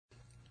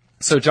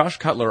So Josh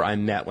Cutler I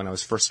met when I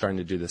was first starting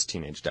to do this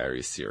Teenage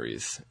Diaries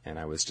series, and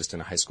I was just in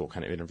a high school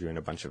kind of interviewing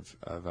a bunch of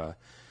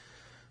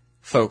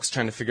folks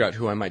trying to figure out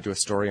who I might do a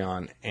story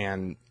on,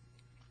 and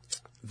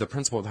the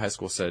principal of the high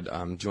school said, do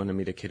you want to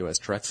meet a kid who has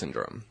Tourette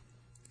syndrome?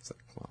 It's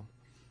like, well,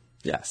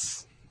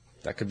 yes,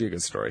 that could be a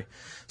good story.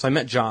 So I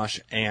met Josh,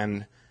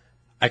 and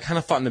I kind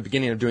of thought in the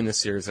beginning of doing this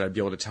series that I'd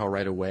be able to tell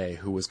right away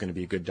who was going to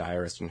be a good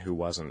diarist and who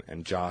wasn't,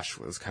 and Josh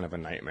was kind of a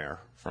nightmare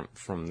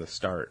from the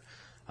start.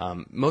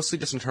 Mostly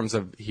just in terms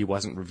of he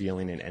wasn't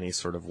revealing in any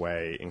sort of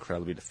way,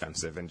 incredibly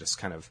defensive and just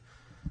kind of,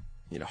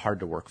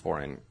 hard to work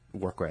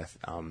with.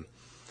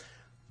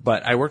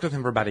 But I worked with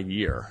him for about a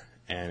year,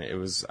 and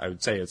I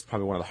would say it's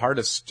probably one of the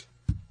hardest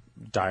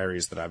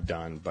diaries that I've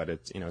done, but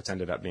it's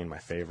ended up being my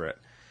favorite.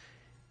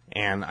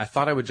 And I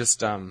thought I would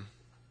just, let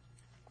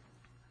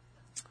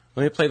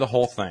me play the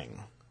whole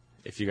thing,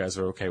 if you guys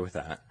are okay with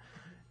that.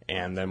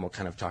 And then we'll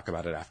kind of talk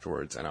about it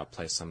afterwards, and I'll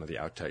play some of the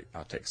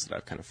outtakes that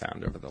I've kind of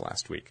found over the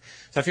last week.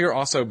 So I figure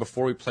also,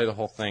 before we play the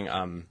whole thing,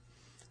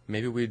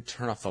 maybe we'd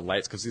turn off the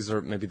lights, because these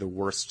are maybe the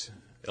worst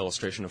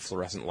illustration of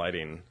fluorescent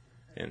lighting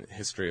in the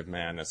history of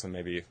man. And so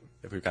maybe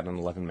if we've got an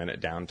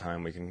 11-minute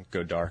downtime, we can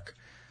go dark.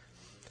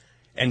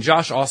 And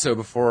Josh also,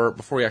 before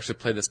we actually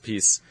play this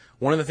piece,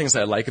 one of the things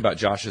that I like about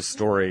Josh's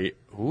story,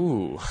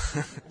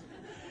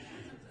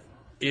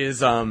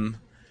 is...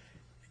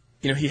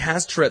 he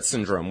has Tourette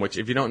syndrome, which,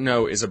 if you don't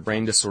know, is a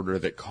brain disorder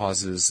that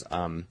causes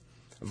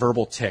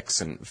verbal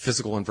tics and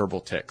physical and verbal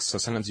tics. So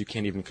sometimes you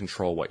can't even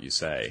control what you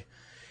say.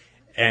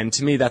 And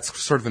to me, that's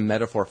sort of a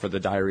metaphor for the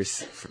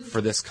diaries, for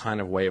this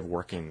kind of way of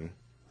working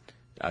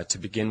to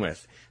begin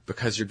with,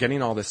 because you're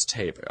getting all this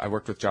tape. I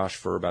worked with Josh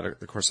for about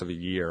the course of a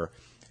year,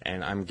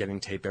 and I'm getting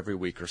tape every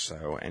week or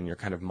so, and you're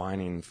kind of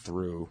mining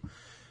through,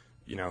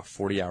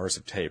 40 hours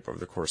of tape over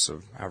the course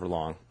of however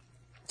long.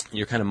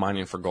 You're kind of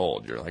mining for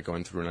gold. You're like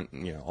going through,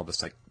 all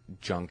this like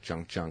junk,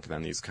 and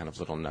then these kind of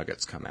little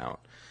nuggets come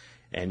out,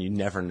 and you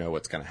never know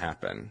what's going to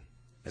happen.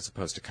 As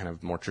opposed to kind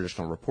of more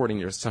traditional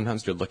reporting,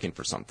 sometimes you're looking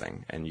for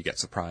something and you get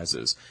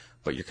surprises,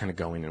 but you're kind of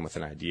going in with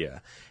an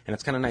idea. And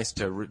it's kind of nice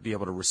to be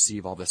able to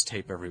receive all this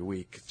tape every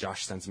week.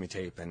 Josh sends me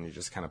tape, and you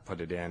just kind of put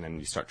it in and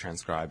you start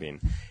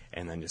transcribing,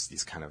 and then just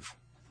these kind of,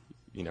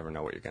 you never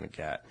know what you're going to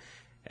get.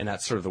 And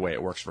that's sort of the way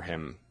it works for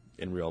him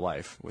in real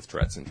life with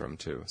Tourette syndrome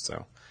too.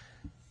 So.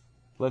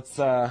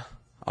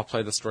 I'll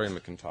play the story and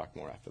we can talk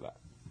more after that.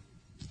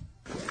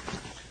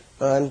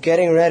 I'm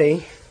getting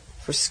ready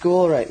for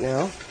school right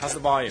now. How's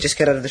the volume? Just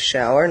got out of the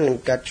shower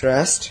and got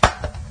dressed.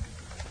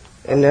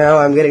 And now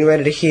I'm getting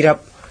ready to heat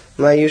up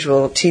my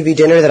usual TV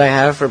dinner that I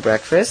have for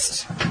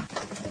breakfast.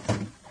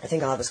 I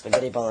think I'll have a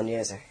spaghetti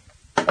bolognese.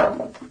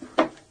 Let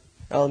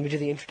me do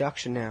the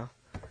introduction now.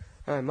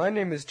 Hi, my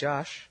name is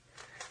Josh,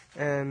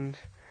 and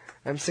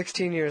I'm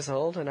 16 years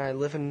old, and I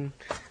live in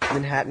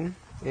Manhattan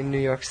in New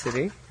York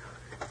City.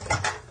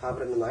 Pop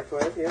it in the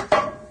microwave here.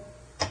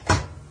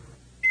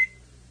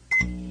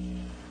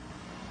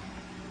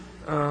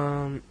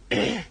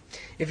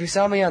 If you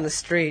saw me on the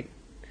street,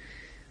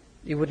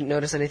 you wouldn't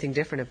notice anything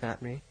different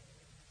about me.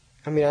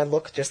 I mean, I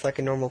look just like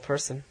a normal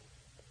person.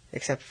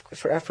 Except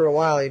for after a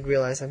while, you'd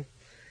realize I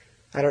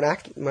don't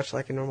act much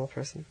like a normal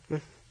person.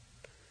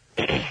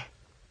 I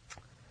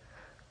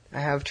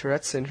have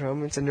Tourette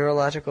syndrome. It's a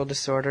neurological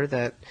disorder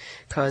that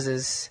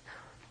causes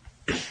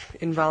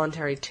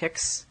involuntary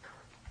tics.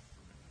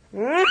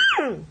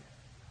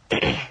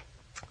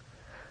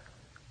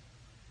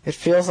 It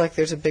feels like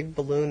there's a big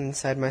balloon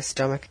inside my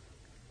stomach.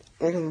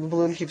 Like the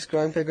balloon keeps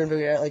growing bigger and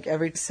bigger. Like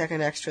every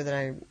second extra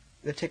that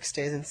the tick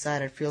stays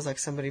inside, it feels like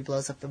somebody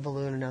blows up the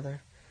balloon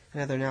another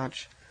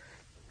notch.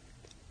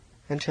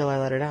 Until I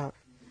let it out.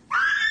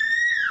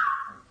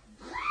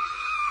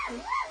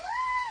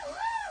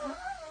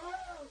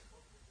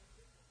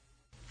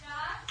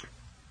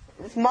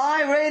 It's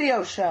my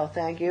radio show,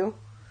 thank you.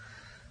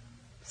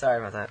 Sorry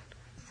about that.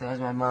 That was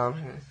my mom.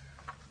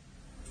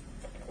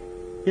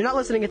 You're not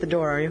listening at the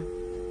door, are you?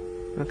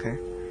 Okay.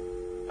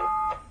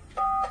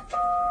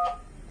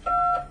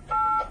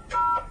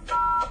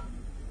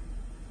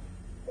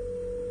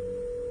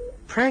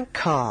 Prank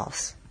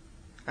calls.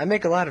 I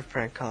make a lot of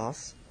prank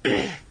calls.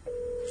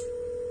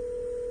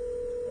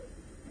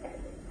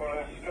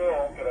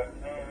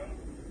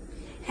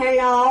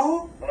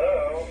 Hello?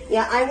 Hello?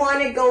 Yeah, I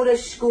want to go to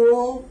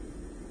school.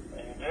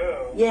 You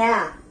do?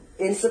 Yeah,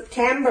 in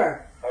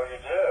September. Oh, you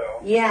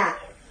do? Yeah.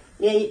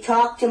 Yeah, you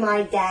talk to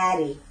my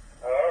daddy.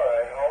 All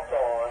right, hold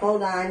on.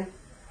 Hold on.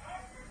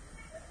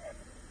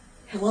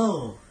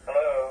 Hello.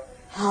 Hello?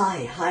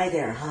 Hi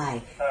there,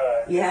 hi.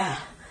 Hi. Yeah.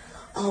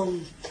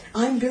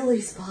 I'm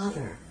Billy's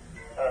father.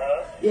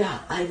 Uh-huh. Yeah,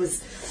 I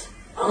was,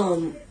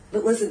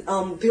 but listen,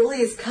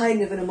 Billy is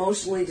kind of an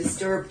emotionally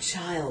disturbed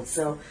child,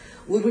 so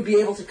would we be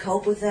able to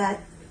cope with that?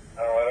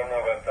 Oh, I don't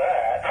know about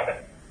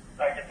that.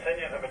 I can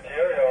send you the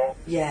material.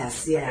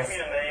 Yes. Give me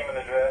your name and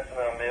address, and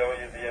I'll mail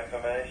you the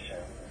information.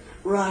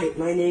 Right,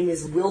 my name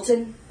is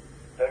Wilton.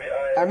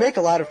 I make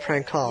a lot of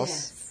prank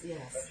calls.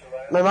 Yes.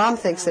 My mom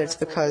thinks that it's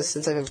because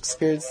since I've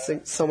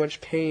experienced so much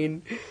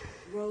pain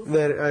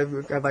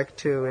that I like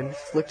to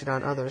inflict it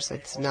on others.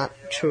 It's not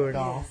true at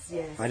all.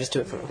 Yes. I just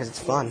do it because it's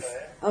fun.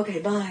 Okay,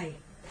 bye.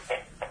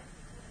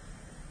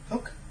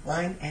 Hook,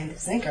 line, and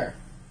sinker.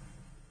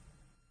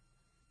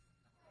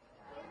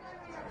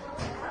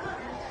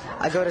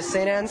 I go to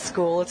St. Anne's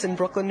School. It's in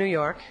Brooklyn, New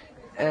York,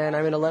 and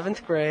I'm in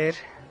 11th grade.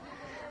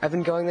 I've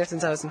been going there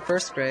since I was in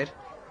 1st grade.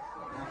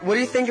 What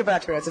do you think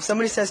about Tourette's? If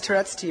somebody says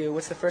Tourette's to you,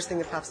 what's the first thing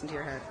that pops into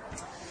your head?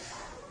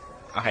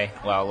 Okay,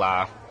 well,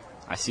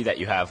 I see that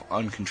you have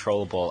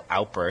uncontrollable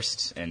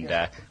outbursts,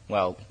 and,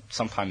 well,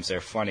 sometimes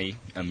they're funny,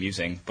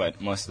 amusing,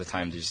 but most of the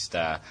time they're just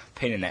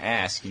pain in the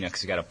ass,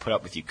 because you got to put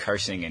up with you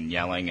cursing and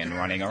yelling and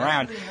running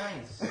around.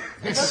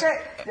 It's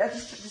okay.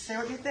 Just say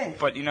what you think.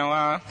 But, you're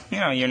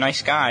a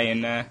nice guy,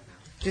 and...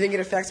 Do you think it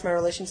affects my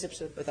relationships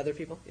with other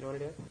people? You don't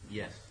want to do it?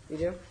 Yes. You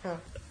do? How?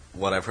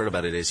 What I've heard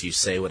about it is you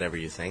say whatever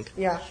you think,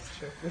 Yeah,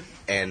 sure.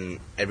 and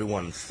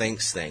everyone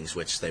thinks things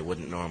which they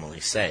wouldn't normally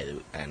say.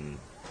 And,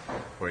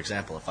 for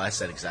example, if I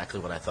said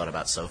exactly what I thought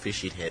about Sophie,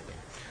 she'd hit me.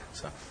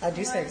 So I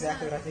do say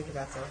exactly what I think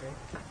about Sophie.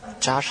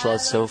 Josh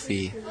loves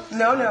Sophie.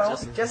 No,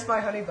 just my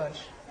honey bunch.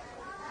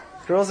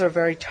 Girls are a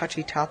very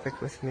touchy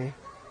topic with me.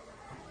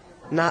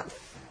 Not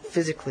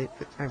physically,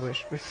 but I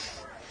wish.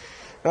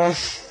 I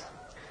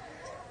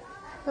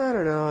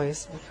don't know,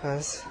 it's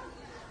because...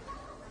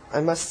 I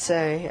must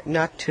say,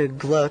 not to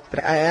gloat,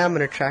 but I am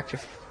an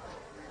attractive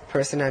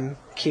person. I'm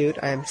cute,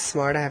 I'm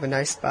smart, I have a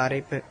nice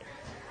body, but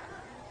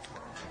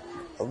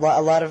a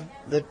lot of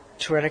the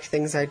Tourettic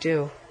things I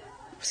do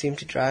seem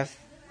to drive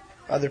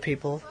other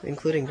people,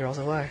 including girls,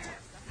 away.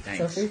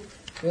 Thanks. Sophie,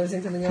 you want to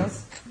sing something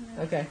else?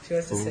 Okay, she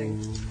wants to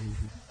sing.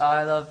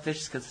 I love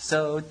fish because it's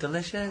so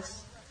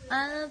delicious.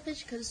 I love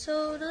fish 'cause it's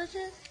so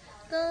delicious.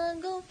 Gonna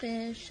go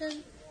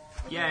fishing.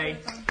 Yay.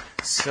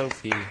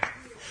 Sophie.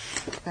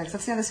 Thanks,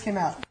 let's see how this came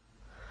out.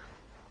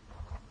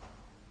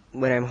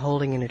 When I'm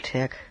holding in a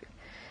tick,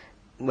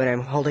 when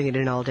I'm holding it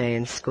in all day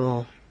in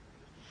school,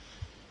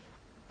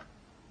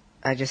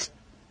 I just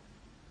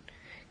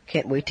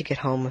can't wait to get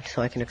home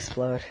so I can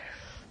explode.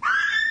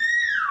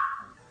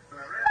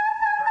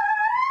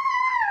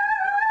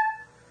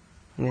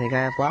 I mean,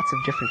 I have lots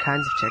of different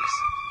kinds of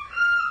ticks.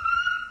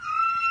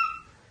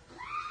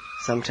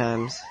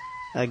 Sometimes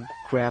I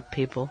grab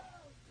people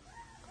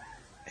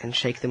and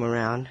shake them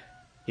around,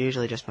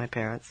 usually just my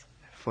parents,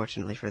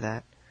 fortunately for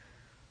that.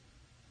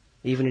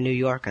 Even in New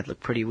York, I'd look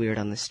pretty weird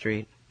on the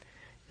street,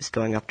 just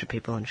going up to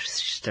people and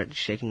start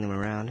shaking them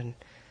around and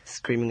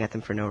screaming at them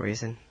for no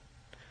reason.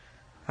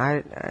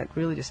 It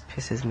really just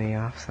pisses me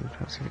off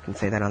sometimes, if you can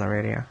say that on the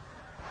radio.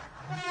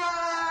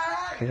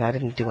 Because I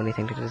didn't do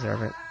anything to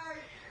deserve it.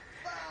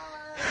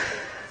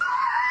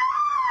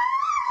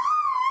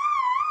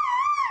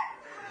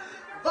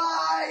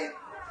 Bye!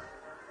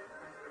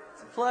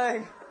 It's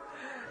playing.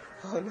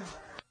 Oh no.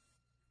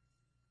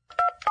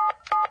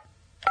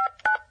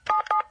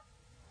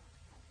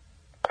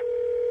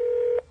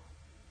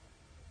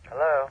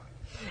 Hello.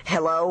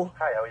 Hello?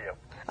 Hi, how are you?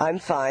 I'm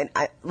fine.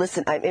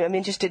 Listen, I'm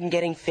interested in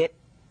getting fit.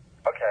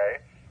 Okay.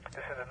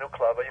 This is a new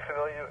club. Are you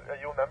familiar? Are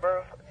you a member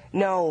of?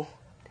 No.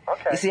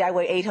 Okay. You see, I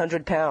weigh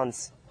 800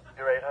 pounds.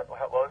 You're 800.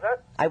 What was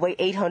that? I weigh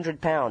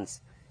 800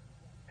 pounds.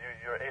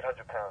 You're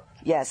 800 pounds.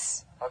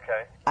 Yes.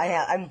 Okay.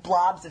 I'm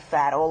blobs of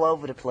fat all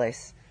over the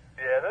place.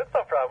 Yeah, that's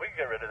no problem. We can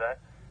get rid of that.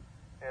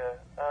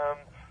 Yeah.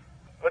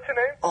 What's your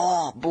name?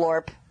 Oh,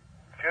 Blorp.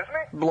 Excuse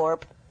me?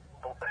 Blorp.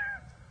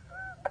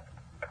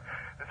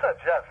 It's not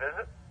Jeff, is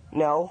it?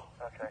 No.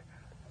 Okay.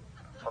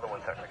 Hold on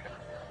 1 second.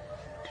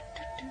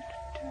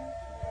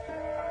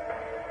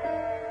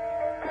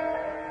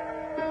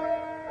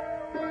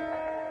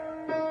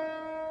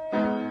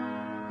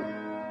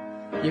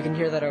 You can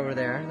hear that over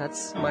there.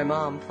 That's my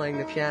mom playing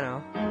the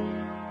piano.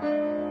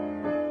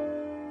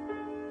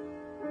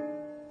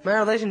 My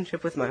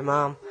relationship with my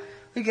mom,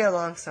 we get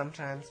along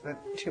sometimes, but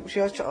she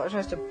always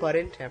tries to butt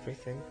into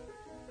everything.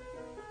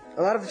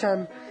 A lot of the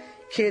time,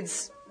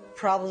 kids'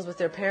 problems with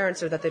their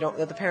parents are that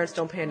the parents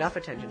don't pay enough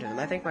attention to them.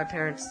 I think my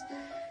parents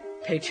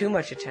pay too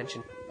much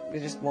attention. They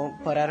just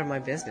won't butt out of my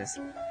business.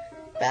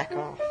 Back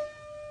off.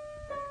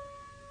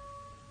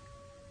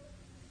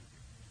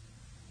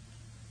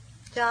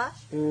 Josh?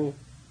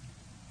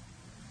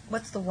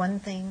 What's the one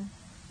thing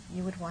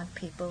you would want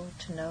people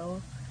to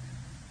know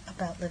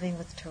about living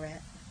with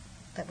Tourette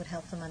that would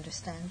help them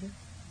understand you?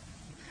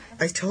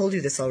 I told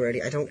you this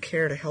already. I don't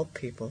care to help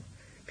people.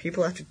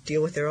 People have to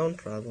deal with their own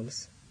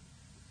problems.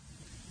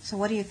 So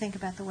what do you think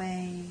about the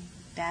way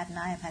Dad and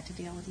I have had to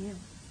deal with you?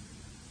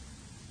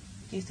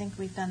 Do you think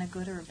we've done a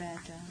good or a bad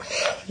job?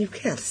 You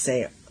can't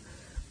say it.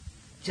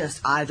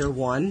 Just either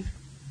one.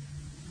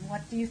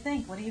 What do you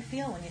think? What do you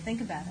feel when you think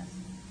about us?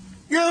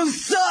 You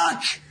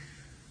suck!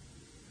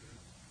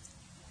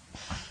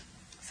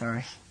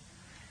 Sorry.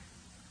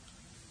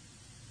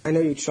 I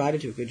know you try to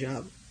do a good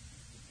job.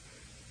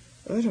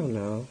 I don't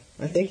know.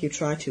 I think you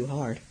try too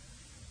hard.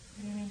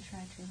 What do you mean try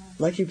too hard?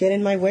 Like you get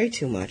in my way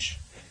too much.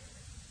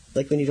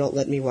 Like when you don't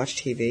let me watch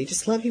TV.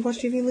 Just let me watch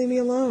TV and leave me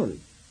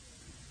alone.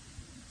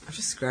 I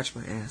just scratch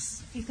my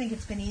ass. Do you think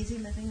it's been easy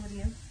living with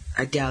you?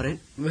 I doubt it,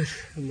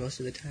 most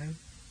of the time.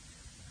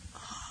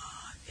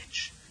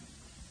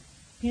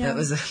 You know, That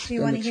was do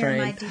you on want the to hear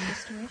train. my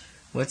deepest wish?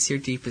 What's your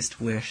deepest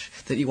wish?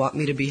 That you want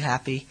me to be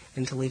happy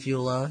and to leave you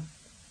alone?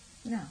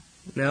 No.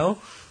 No?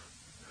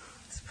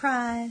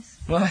 Surprise.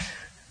 What?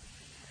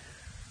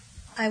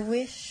 I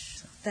wish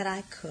that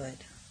I could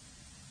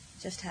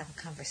just have a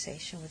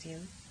conversation with you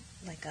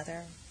like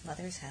other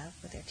mothers have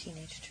with their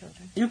teenage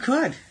children. You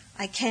could.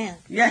 I can.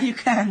 Yeah, you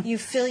can. You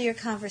fill your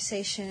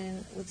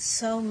conversation with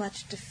so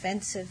much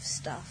defensive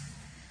stuff.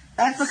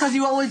 That's because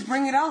you always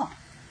bring it up.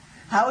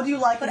 How would you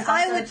like But it if I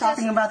I started would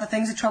talking just- about the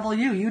things that trouble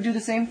you? You do the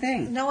same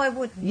thing. No, I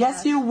wouldn't. Yes,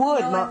 Josh. you would.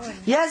 No, I Mom. wouldn't.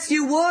 Yes,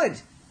 you would.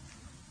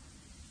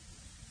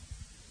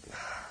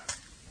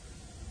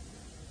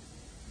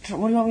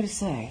 What do you want me to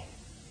say?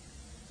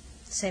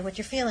 Say what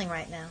you're feeling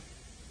right now.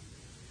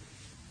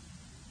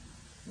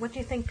 What do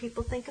you think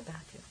people think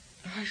about you?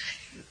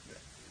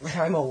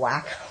 I'm a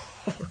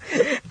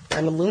wacko.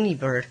 I'm a loony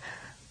bird.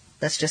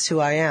 That's just who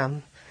I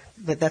am.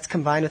 But that's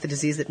combined with a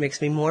disease that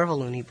makes me more of a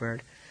loony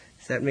bird.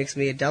 So that makes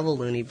me a double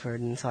loony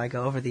bird, and so I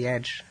go over the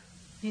edge.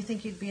 Do you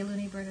think you'd be a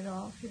loony bird at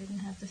all if you didn't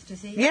have this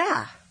disease?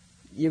 Yeah.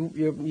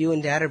 You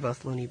and Dad are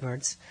both loony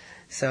birds.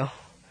 So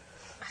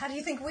How do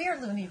you think we are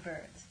loony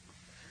birds?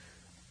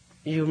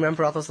 you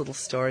remember all those little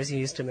stories you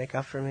used to make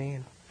up for me?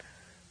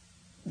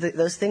 And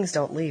those things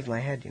don't leave my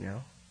head, you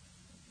know.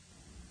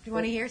 Do you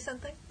want to hear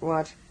something?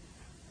 What?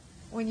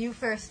 When you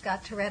first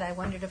got Tourette, I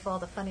wondered if all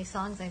the funny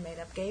songs I made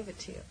up gave it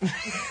to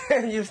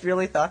you. You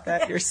really thought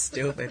that? You're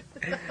stupid.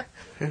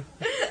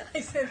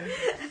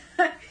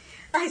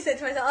 I said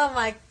to myself, oh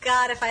my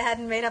God, if I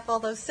hadn't made up all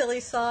those silly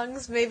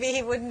songs, maybe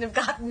he wouldn't have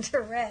gotten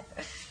Tourette.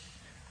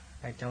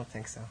 I don't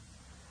think so.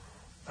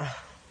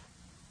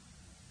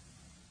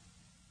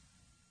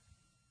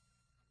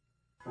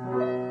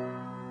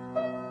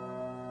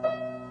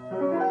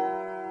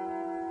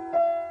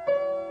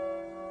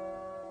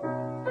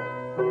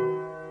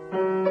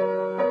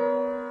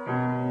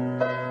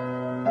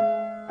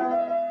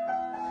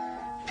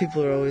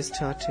 People are always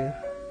taught to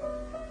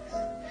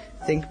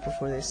think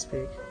before they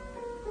speak.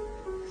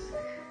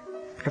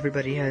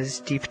 Everybody has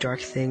deep, dark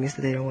things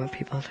that they don't want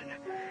people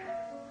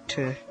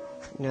to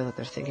know that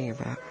they're thinking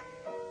about.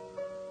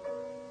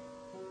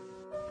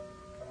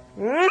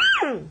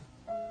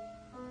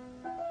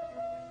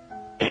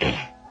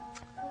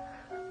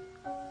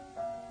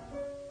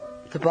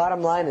 The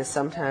bottom line is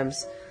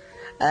sometimes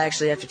I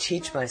actually have to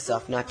teach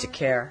myself not to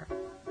care.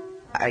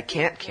 I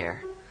can't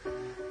care.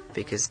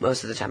 Because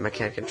most of the time I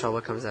can't control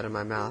what comes out of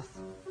my mouth.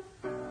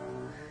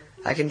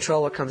 I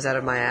control what comes out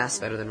of my ass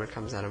better than what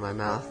comes out of my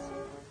mouth.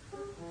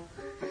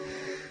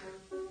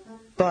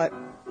 But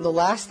the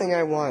last thing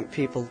I want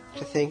people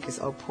to think is,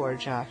 oh, poor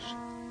Josh.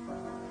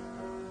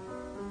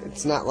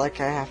 It's not like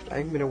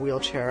I'm in a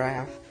wheelchair, I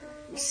have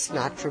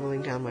snot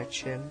dribbling down my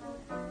chin.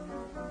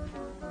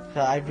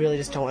 I really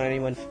just don't want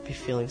anyone to be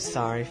feeling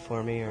sorry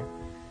for me, or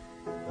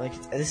like,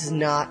 this is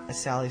not a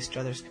Sally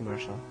Struthers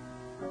commercial.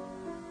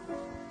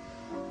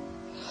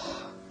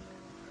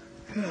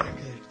 I'm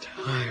getting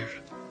tired.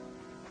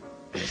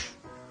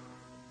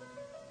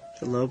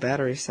 The low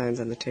battery sign's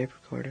on the tape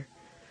recorder,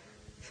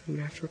 so I'm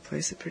gonna have to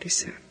replace it pretty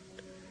soon.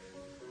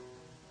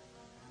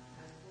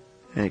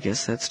 I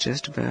guess that's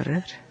just about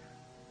it.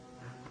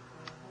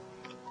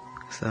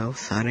 So,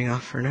 signing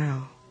off for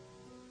now.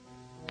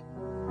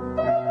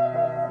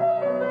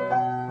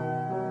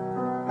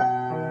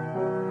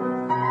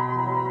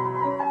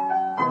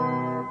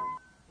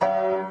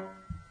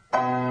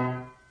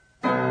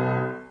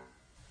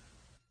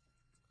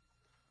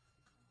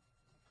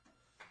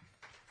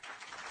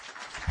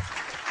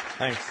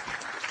 Thanks.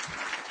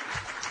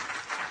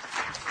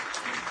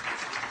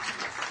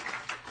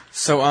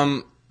 So,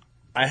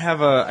 I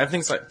have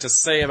things to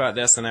say about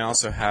this, and I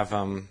also have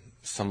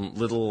some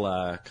little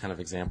kind of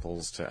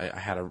examples. I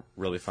had a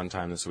really fun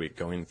time this week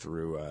going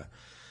through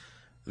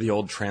the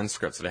old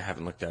transcripts that I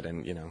haven't looked at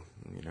in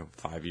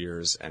 5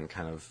 years, and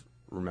kind of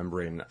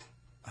remembering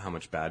how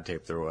much bad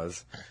tape there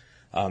was.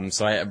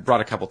 So I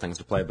brought a couple things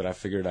to play, but I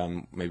figured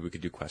maybe we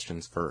could do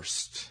questions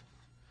first,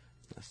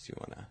 unless you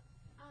want to.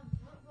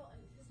 What role?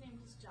 His name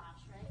was Josh,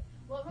 right?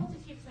 What role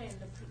did he play in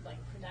the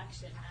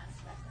production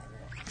aspect of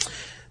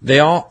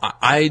it?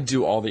 I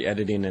do all the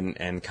editing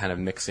and kind of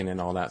mixing and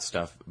all that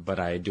stuff, but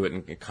I do it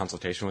in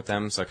consultation with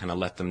them, so I kind of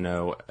let them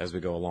know as we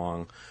go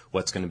along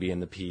what's going to be in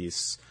the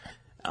piece.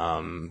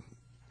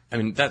 I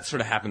mean, that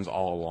sort of happens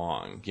all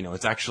along.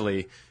 It's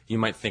actually, you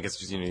might think it's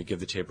just, you give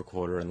the tape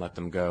recorder and let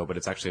them go, but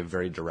it's actually a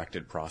very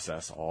directed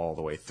process all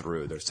the way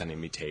through. They're sending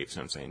me tapes,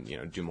 and I'm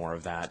saying, do more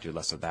of that, do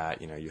less of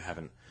that. You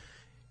haven't,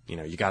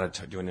 you got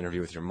to do an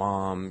interview with your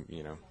mom,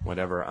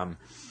 whatever.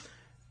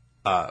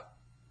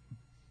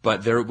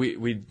 But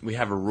we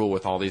have a rule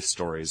with all these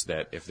stories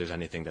that if there's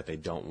anything that they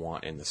don't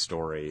want in the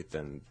story,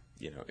 then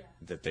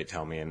that they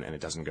tell me and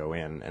it doesn't go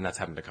in. And that's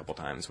happened a couple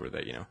times where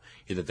they,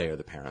 either they or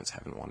the parents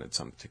haven't wanted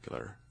some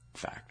particular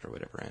fact or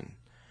whatever in.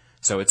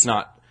 So it's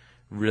not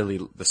really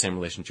the same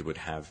relationship you would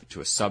have to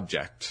a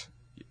subject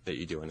that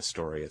you do in a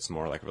story. It's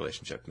more like a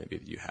relationship maybe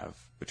that you have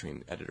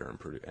between editor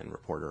and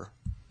reporter.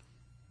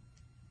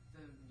 The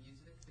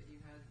music that you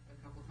had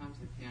a couple times,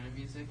 the piano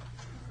music,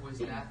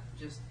 Was that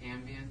just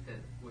ambient that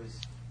was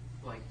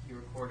like you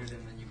recorded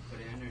and then you put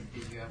in, or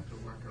did you have to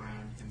work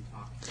around him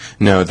talking?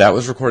 No, that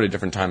was recorded a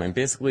different time. And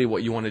basically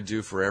what you want to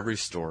do for every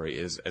story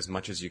is, as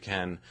much as you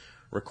can,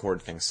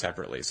 record things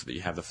separately so that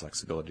you have the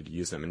flexibility to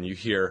use them. And you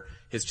hear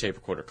his tape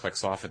recorder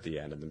clicks off at the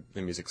end and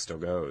the music still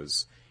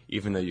goes,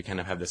 even though you kind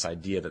of have this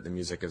idea that the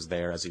music is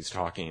there as he's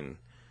talking.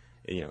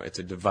 You know, it's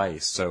a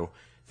device. So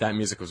that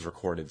music was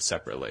recorded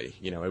separately.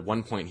 You know, at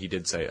one point he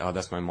did say, "Oh,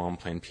 that's my mom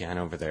playing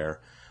piano over there,"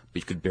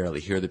 but you could barely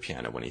hear the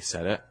piano when he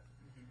said it.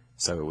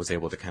 So it was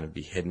able to kind of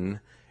be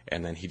hidden.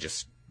 And then he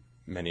just,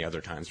 many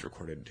other times,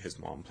 recorded his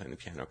mom playing the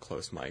piano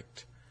close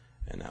mic'd.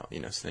 And now, you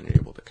know, so then you're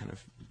able to kind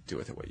of do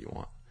with it what you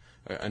want.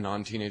 A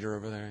non-teenager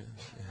over there?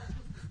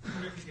 I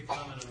wonder if you could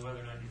comment on whether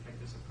or not you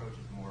think this approach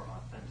is more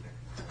authentic.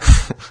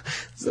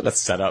 So that's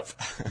set up.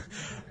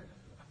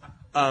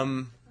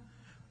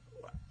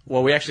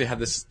 Well, we actually had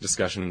this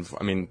discussion.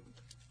 I mean,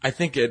 I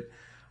think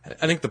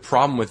the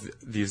problem with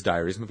these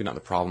diaries, maybe not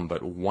the problem,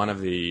 but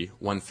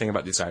one thing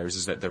about these diaries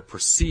is that they're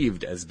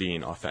perceived as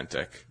being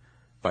authentic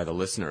by the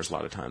listeners a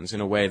lot of times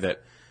in a way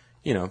that,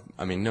 you know,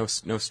 I mean, no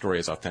story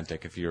is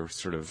authentic if you're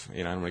sort of,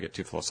 you know, I don't want to get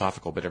too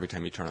philosophical, but every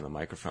time you turn on the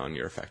microphone,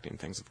 you're affecting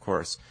things, of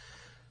course.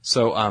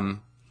 So,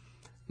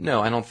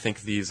 no, I don't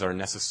think these are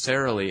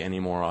necessarily any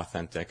more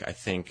authentic. I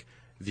think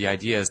the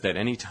idea is that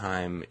any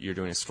time you're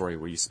doing a story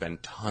where you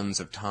spend tons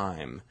of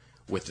time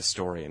with the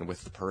story and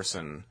with the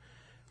person,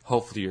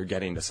 hopefully you're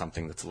getting to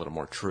something that's a little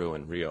more true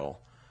and real.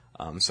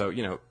 So,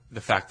 you know,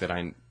 the fact that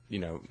I, you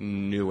know,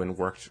 knew and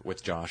worked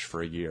with Josh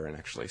for a year, and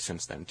actually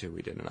since then, too,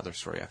 we did another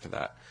story after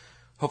that,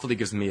 hopefully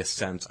gives me a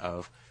sense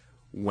of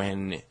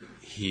when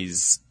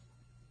he's,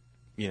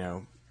 you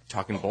know,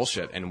 talking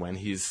bullshit and when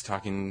he's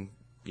talking,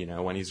 you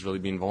know, when he's really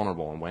being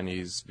vulnerable and when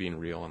he's being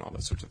real and all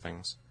those sorts of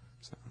things.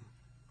 So.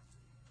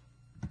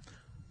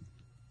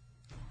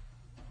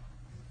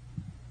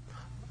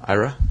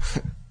 Ira?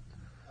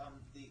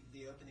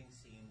 The opening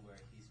scene where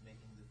he's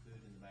making the food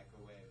in the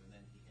microwave and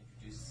then he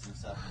introduces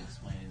himself and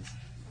explains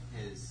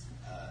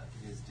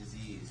his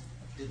disease.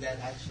 Did that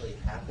actually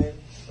happen,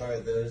 or are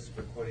those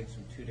recordings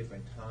from two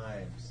different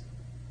times?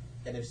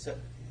 And if so,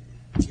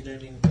 you know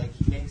what I mean? Like,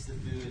 he makes the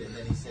food and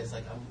then he says,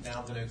 like, I'm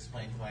now going to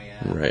explain who I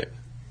am. Right.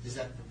 Is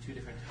that from two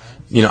different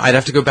times? You know, I'd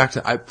have to go back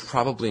to,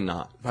 probably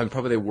not.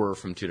 Probably they were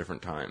from two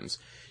different times.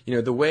 You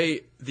know, the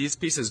way these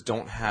pieces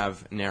don't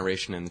have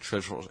narration in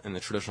the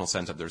traditional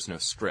sense of there's no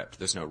script,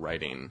 there's no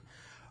writing.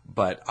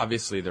 But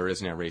obviously there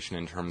is narration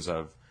in terms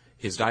of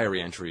his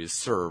diary entries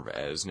serve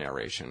as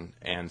narration.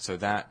 And so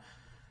that,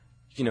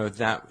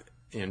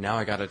 now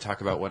I got to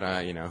talk about what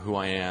who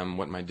I am,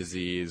 what my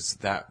disease,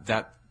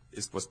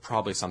 was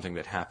probably something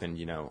that happened,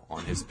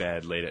 on his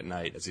bed late at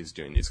night as he's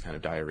doing these kind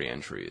of diary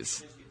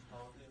entries.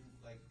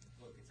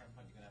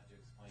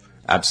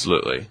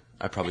 Absolutely.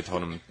 I probably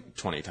told him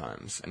 20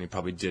 times, and he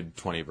probably did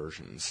 20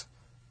 versions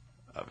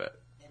of it.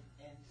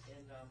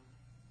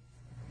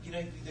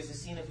 There's a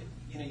scene of,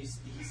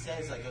 he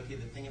says, like, okay,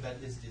 the thing about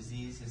this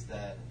disease is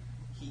that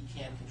he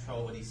can't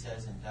control what he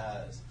says and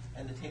does.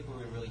 And the tape where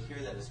we really hear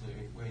that is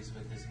where he's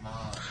with his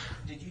mom.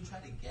 Did you try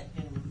to get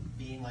him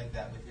being like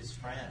that with his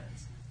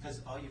friends?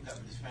 Because all you've got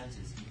with his friends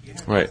is he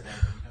hears right. them,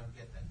 but you don't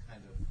get that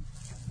kind of...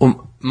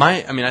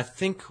 Well, I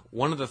think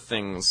one of the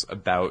things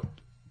about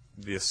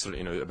this,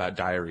 about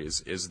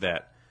diaries is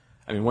that,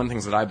 one of the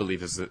things that I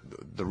believe is that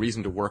the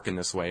reason to work in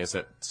this way is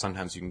that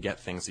sometimes you can get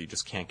things that you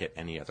just can't get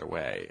any other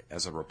way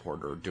as a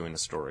reporter doing a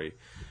story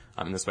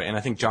in this way. And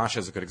I think Josh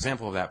has a good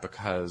example of that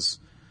because,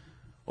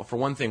 well, for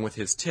one thing with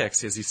his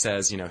tics, is he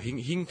says, he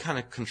can kind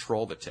of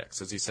control the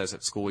tics. As he says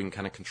at school, he can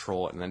kind of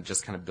control it and then it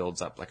just kind of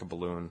builds up like a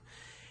balloon.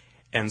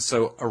 And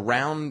so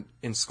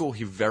in school,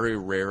 he very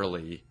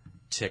rarely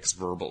tics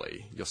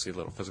verbally. You'll see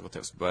little physical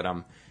tics. But,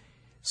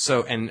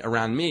 and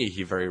around me,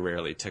 he very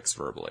rarely tics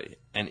verbally.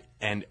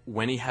 And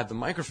when he had the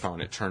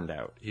microphone, it turned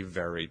out he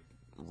very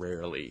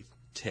rarely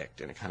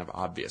ticked in a kind of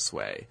obvious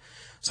way.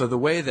 So the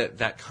way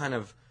that kind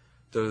of,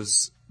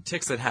 those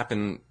tics that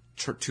happen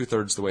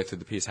two-thirds the way through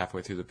the piece,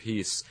 halfway through the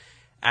piece,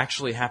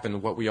 actually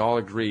happened, what we all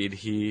agreed,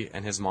 he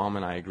and his mom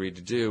and I agreed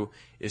to do,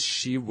 is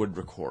she would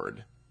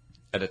record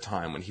at a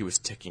time when he was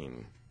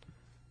ticking.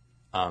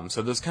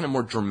 So those kind of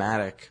more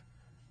dramatic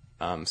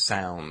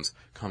sounds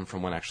come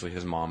from when actually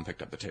his mom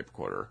picked up the tape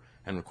recorder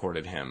and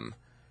recorded him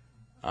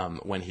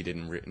when he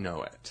didn't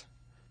know it.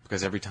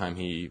 Because every time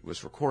he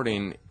was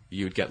recording,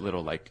 you'd get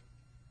little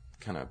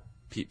kind of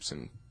peeps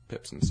and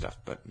pips and stuff,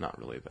 but not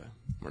really the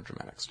more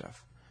dramatic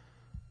stuff.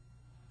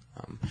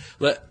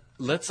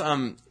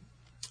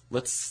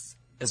 Let's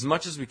as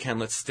much as we can,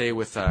 let's stay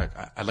with.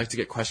 I'd like to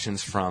get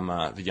questions from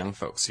the young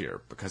folks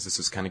here because this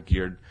is kind of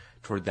geared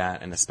toward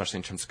that, and especially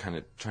in terms of kind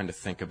of trying to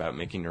think about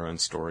making your own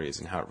stories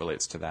and how it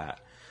relates to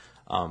that.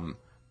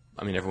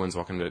 Everyone's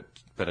welcome to,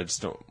 but I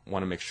just don't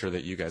want to make sure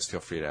that you guys feel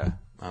free to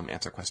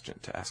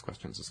ask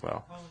questions as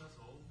well.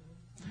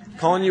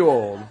 Calling you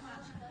old.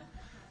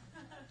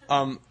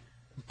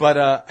 But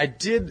I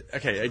did,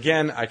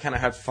 again, I kind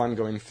of had fun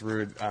going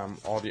through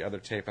all the other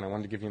tape, and I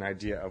wanted to give you an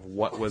idea of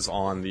what was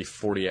on the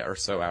 40 or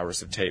so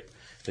hours of tape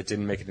that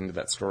didn't make it into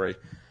that story.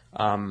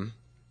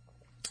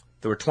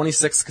 There were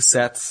 26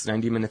 cassettes,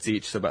 90 minutes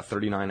each, so about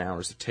 39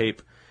 hours of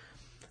tape.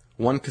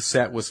 One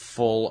cassette was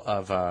full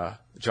of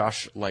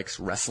Josh Likes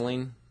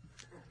Wrestling,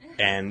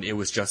 and it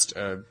was just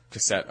a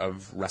cassette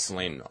of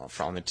wrestling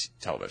on the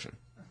television.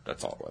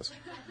 That's all it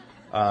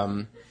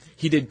was.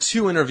 He did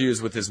 2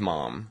 interviews with his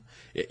mom.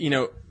 It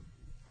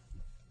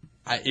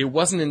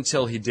wasn't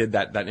until he did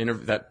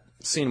that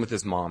scene with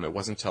his mom, it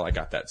wasn't until I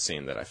got that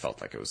scene that I felt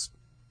like it was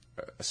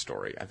a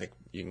story. I think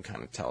you can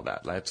kind of tell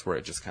that. That's where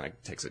it just kind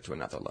of takes it to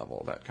another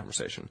level, that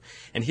conversation.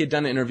 And he had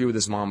done an interview with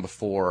his mom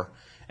before,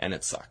 and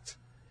it sucked.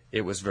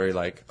 It was very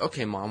like,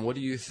 okay, Mom, what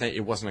do you think?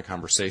 It wasn't a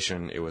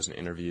conversation. It was an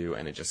interview,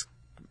 and it just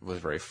was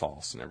very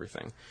false and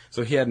everything.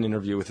 So he had an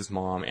interview with his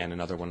mom and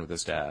another one with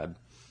his dad.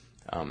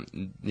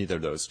 Neither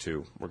of those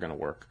 2 were going to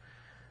work.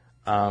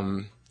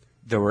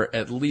 There were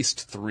at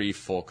least 3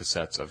 full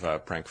cassettes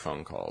of prank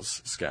phone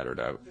calls scattered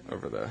out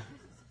over the...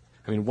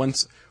 I mean,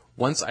 once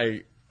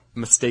I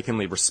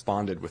mistakenly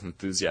responded with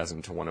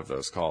enthusiasm to one of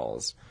those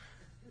calls,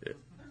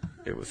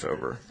 it was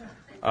over.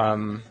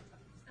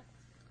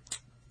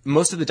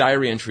 Most of the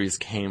diary entries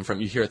came from,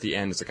 you hear at the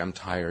end, it's like, I'm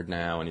tired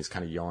now, and he's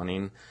kind of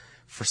yawning.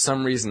 For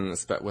some reason,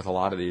 with a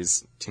lot of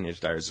these teenage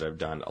diaries that I've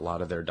done, a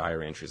lot of their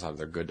diary entries, a lot of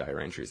their good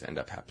diary entries end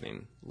up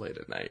happening late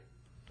at night.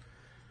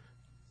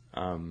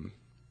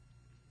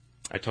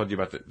 I told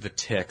you about the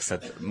tics,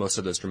 that most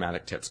of those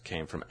dramatic tics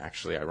came from,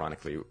 actually,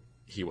 ironically,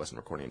 he wasn't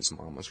recording, his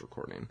mom was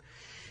recording.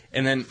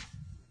 And then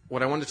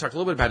what I wanted to talk a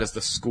little bit about is the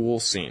school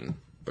scene,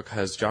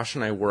 because Josh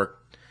and I worked,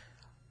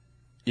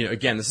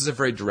 again, this is a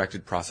very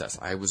directed process.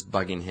 I was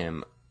bugging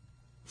him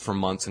for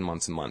months and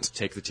months and months.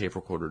 Take the tape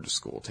recorder to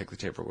school. Take the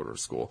tape recorder to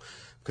school.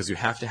 Because you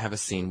have to have a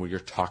scene where you're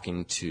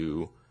talking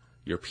to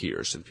your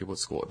peers, to the people at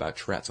school, about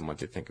Tourette's and what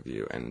they think of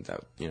you. And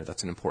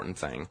that's an important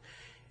thing.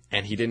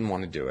 And he didn't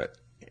want to do it.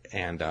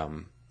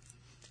 And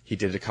he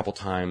did it a couple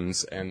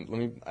times.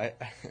 And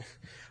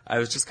I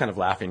was just kind of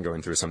laughing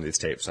going through some of these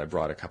tapes. I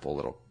brought a couple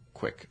little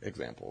quick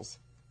examples.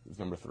 This is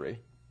number 3.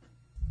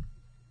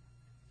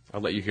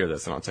 I'll let you hear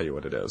this, and I'll tell you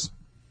what it is.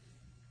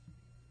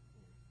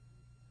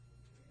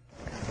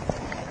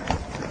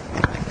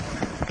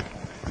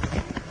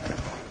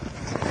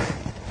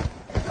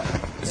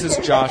 This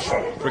is Josh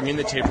bringing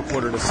the tape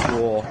recorder to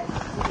school,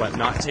 but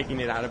not taking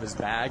it out of his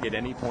bag at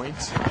any point.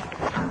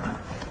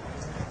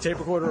 Tape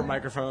recorder,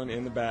 microphone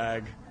in the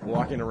bag,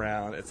 walking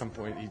around. At some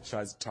point, he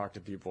tries to talk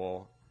to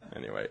people.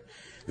 Anyway,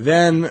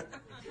 then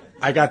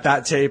I got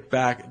that tape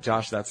back.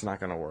 Josh, that's not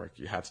going to work.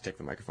 You have to take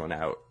the microphone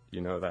out.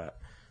 You know that.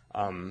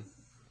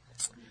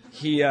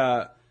 He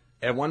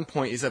at one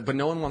point he said, "But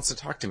no one wants to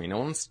talk to me. No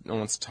one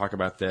wants to talk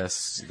about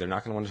this. They're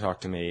not going to want to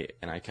talk to me."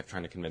 And I kept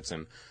trying to convince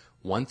him.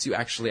 Once you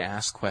actually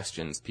ask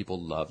questions,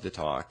 people love to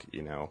talk.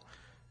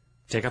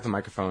 Take out the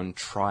microphone,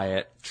 try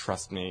it,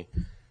 trust me.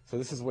 So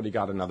this is what he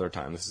got another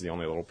time. This is the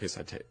only little piece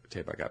of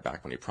tape I got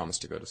back when he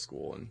promised to go to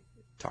school and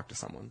talk to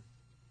someone.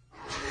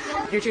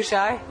 You're too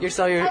shy? You're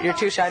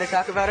too shy to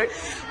talk about it?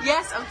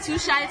 Yes, I'm too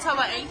shy to talk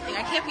about anything.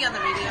 I can't be on the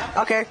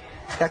radio. Okay,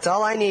 that's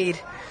all I need.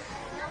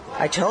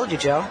 I told you,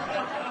 Joe.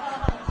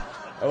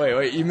 Oh,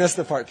 wait, you missed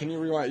the part. Can you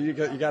rewind? You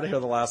got to hear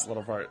the last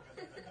little part.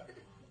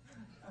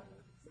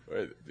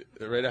 Wait,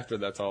 right after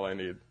that's all I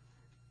need.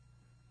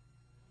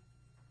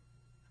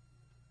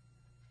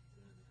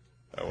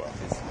 Oh, well.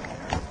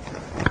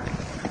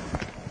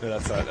 No,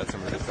 that's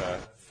number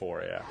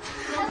 4, yeah.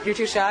 You're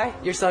too shy?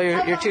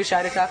 You're too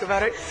shy to talk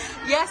about it?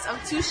 Yes, I'm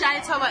too shy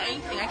to talk about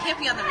anything. I can't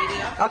be on the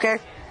radio. Okay,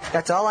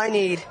 that's all I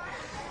need.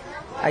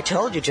 I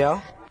told you,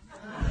 Joe.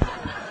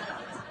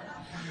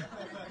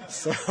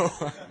 So,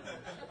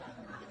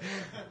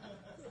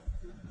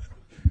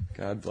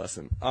 God bless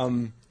him.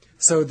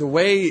 So the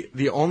way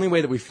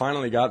that we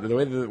finally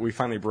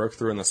broke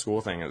through in the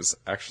school thing is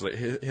actually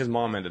his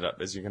mom ended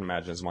up, as you can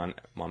imagine, his mom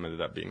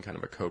ended up being kind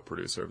of a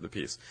co-producer of the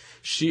piece.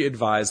 She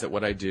advised that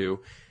what I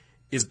do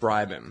is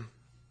bribe him.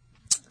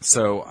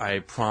 So I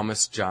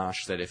promised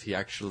Josh that if he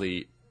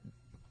actually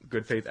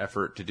good faith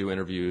effort to do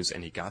interviews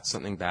and he got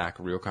something back,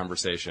 a real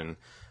conversation,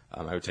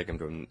 I would take him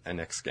to a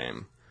Knicks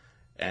game.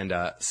 And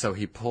so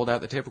he pulled out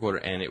the tape recorder,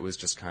 and it was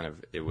just kind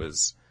of,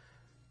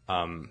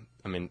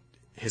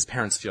 his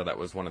parents feel that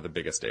was one of the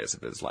biggest days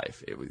of his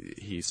life.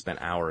 He spent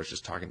hours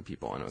just talking to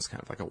people, and it was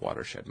kind of like a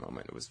watershed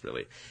moment. It was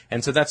really,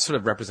 and so that's sort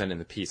of represented in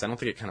the piece. I don't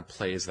think it kind of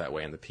plays that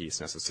way in the piece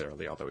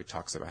necessarily, although he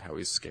talks about how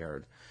he's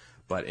scared.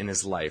 But in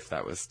his life,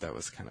 that was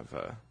kind of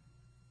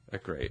a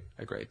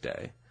great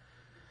day.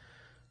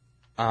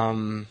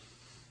 Other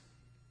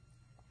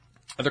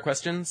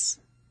questions?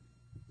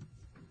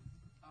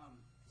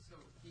 So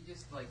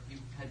you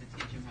had to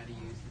teach him how to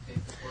use the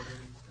tape recorder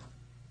and stuff.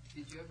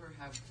 Did you ever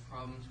have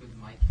problems with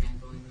mic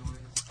handling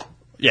noise?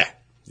 Yeah.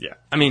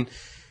 I mean,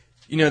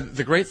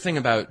 the great thing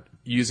about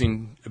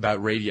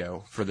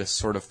radio for this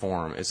sort of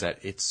form is that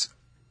it's,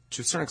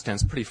 to a certain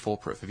extent, it's pretty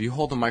foolproof. If you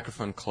hold the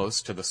microphone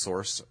close to the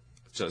source,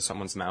 to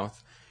someone's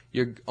mouth,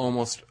 you're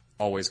almost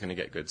always going to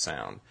get good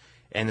sound.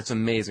 And it's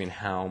amazing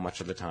how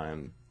much of the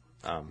time,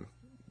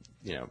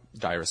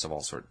 diarists of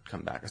all sorts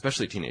come back,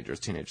 especially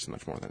teenagers. Teenagers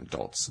much more than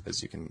adults,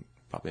 as you can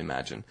probably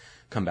imagine,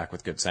 come back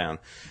with good sound.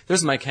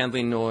 There's mic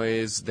handling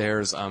noise.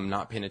 There's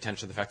not paying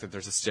attention to the fact that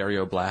there's a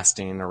stereo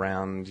blasting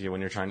around you when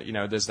you're trying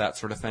to, there's that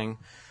sort of thing.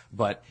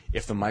 But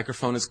if the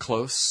microphone is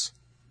close,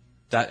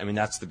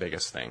 that's the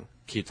biggest thing.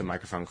 Keep the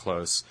microphone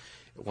close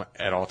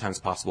at all times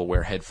possible.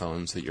 Wear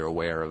headphones that you're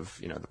aware of,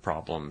 the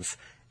problems,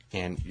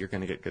 and you're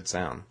going to get good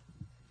sound.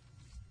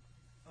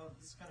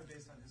 This is kind of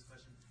based on his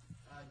question.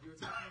 You were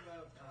talking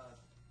about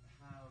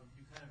how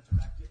you kind of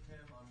directed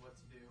him on what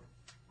to do.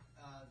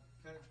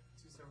 Kind of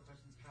two separate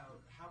questions.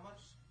 How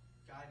much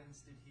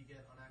guidance did he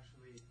get on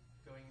actually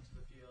going into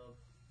the field,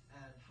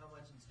 and how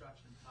much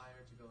instruction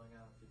prior to going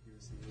out did he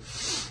receive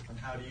on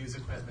how to use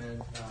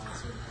equipment,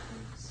 certain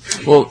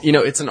techniques? Well,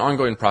 it's an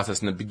ongoing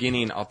process. In the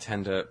beginning, I'll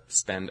tend to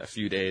spend a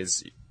few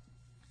days,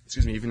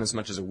 even as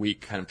much as a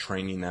week, kind of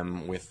training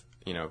them with,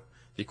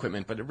 the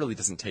equipment, but it really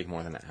doesn't take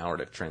more than an hour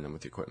to train them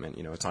with the equipment.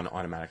 It's on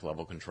automatic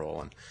level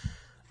control,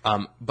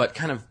 and but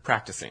kind of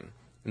practicing.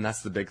 And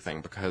that's the big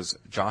thing, because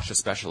Josh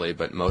especially,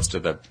 but most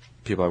of the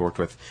people I worked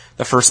with,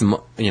 the first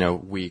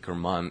week or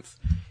month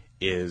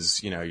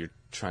is you're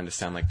trying to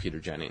sound like Peter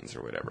Jennings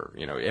or whatever.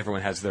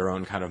 Everyone has their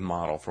own kind of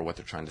model for what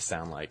they're trying to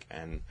sound like,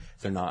 and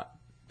they're not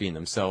being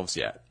themselves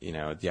yet.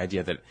 The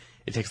idea that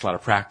it takes a lot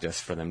of practice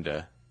for them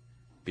to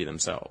be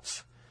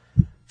themselves.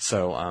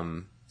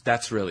 So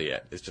that's really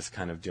it. Is just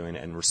kind of doing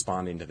it and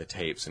responding to the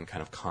tapes and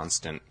kind of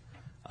constant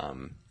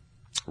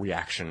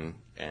reaction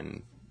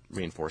and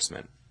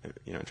reinforcement.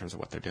 In terms of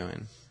what they're doing.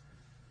 Do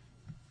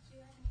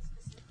you have any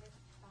specific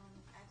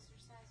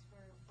exercise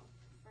for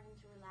him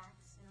to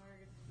relax in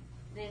order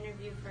for the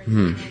interview for it to be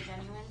more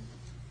genuine?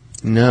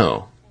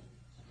 No.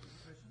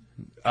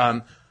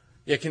 I'm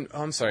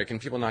sorry. Can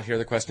people not hear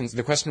the questions?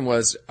 The question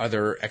was, are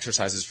there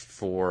exercises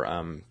for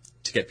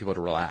to get people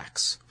to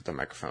relax with the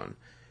microphone?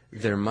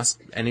 There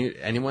must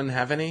anyone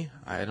have any?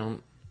 I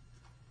don't.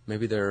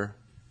 Maybe there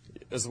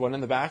is one in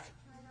the back.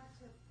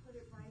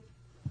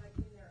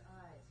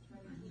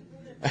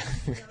 Not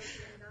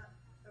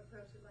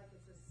approach it like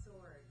it's a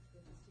sword,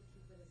 but just to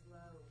keep it as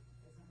low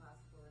as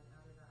possible and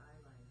out of the eye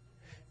line.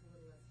 That's a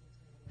little less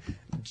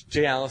intimidating.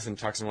 Jay Allison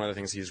talks in one of the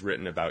things he's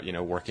written about,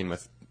 working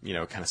with,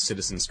 kind of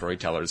citizen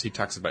storytellers. He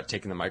talks about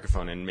taking the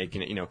microphone and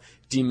making it,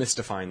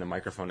 demystifying the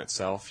microphone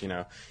itself.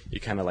 You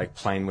kind of like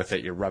playing with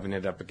it. You're rubbing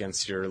it up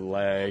against your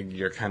leg.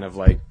 You're kind of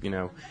like,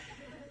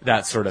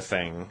 that sort of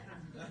thing.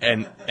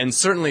 And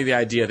certainly the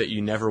idea that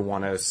you never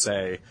want to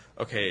say,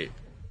 okay,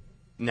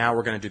 now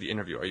we're going to do the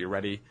interview. Are you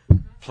ready?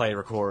 Play,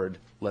 record,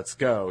 let's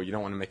go. You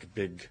don't want to make a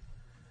big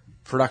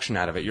production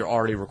out of it. You're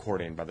already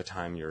recording by the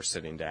time you're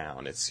sitting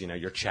down. It's,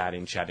 you're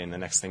chatting. The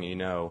next thing you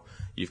know,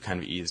 you've kind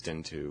of eased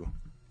into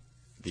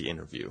the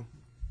interview.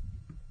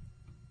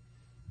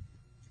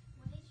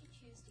 Why did you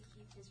choose to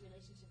keep his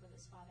relationship with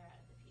his father out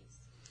of the piece?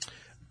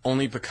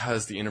 Only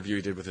because the interview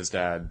he did with his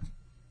dad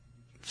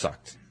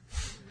sucked.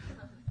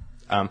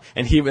 And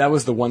that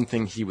was the one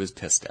thing he was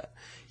pissed at.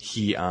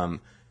 He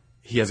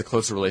has a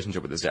closer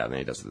relationship with his dad than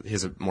he does. He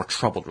has a more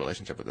troubled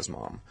relationship with his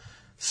mom.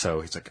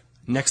 So he's like,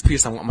 next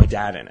piece, I want my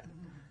dad in it.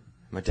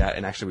 My dad,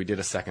 and actually we did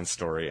a second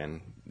story, and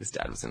his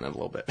dad was in it a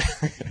little bit.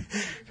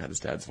 Got his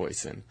dad's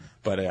voice in.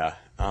 But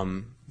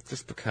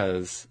just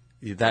because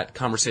that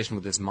conversation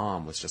with his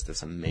mom was just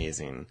this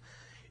amazing.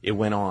 It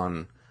went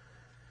on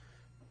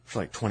for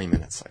like 20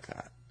 minutes like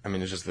that. I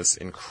mean, it's just this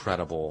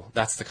incredible.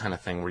 That's the kind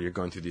of thing where you're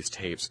going through these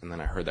tapes, and then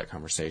I heard that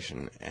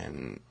conversation,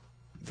 and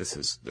this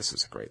is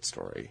a great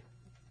story.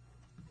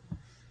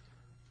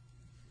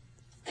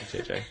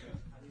 JJ.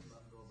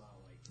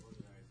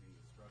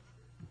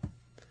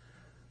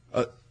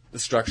 The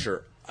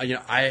structure.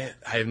 I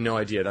have no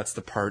idea. That's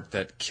the part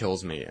that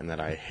kills me and that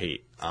I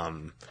hate.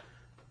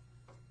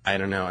 I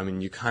don't know. I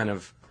mean, you kind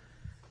of,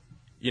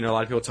 a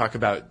lot of people talk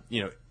about,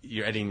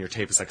 you're editing your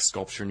tape is like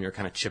sculpture, and you're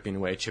kind of chipping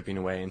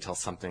away until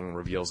something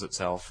reveals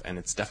itself, and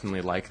it's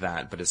definitely like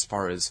that. But as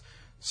far as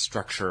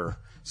structure,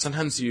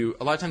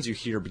 a lot of times you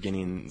hear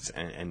beginnings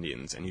and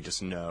endings, and you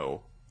just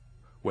know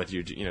whether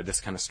you're,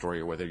 this kind of story,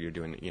 or whether you're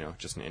doing,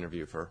 just an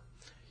interview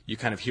you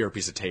kind of hear a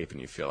piece of tape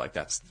and you feel like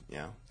that's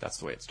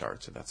the way it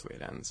starts or that's the way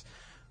it ends.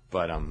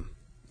 But,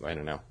 I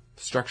don't know.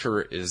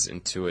 Structure is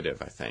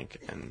intuitive, I think,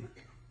 and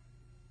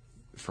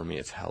for me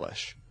it's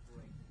hellish.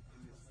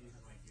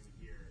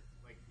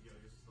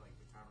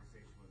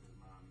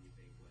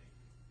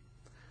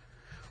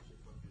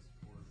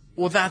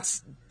 Well,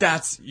 that's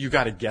you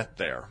got to get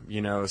there,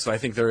 So I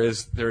think there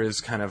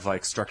is kind of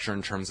like structure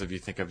in terms of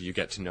you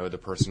get to know the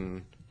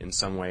person in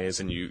some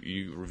ways, and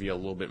you reveal a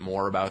little bit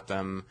more about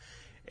them,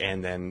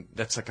 and then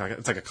it's like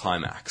a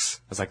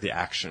climax. It's like the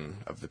action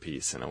of the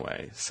piece in a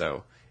way.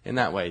 So in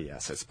that way,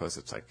 yes, I suppose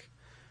it's like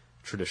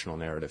traditional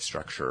narrative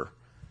structure.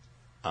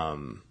 I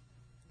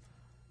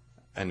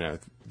know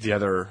the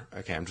other.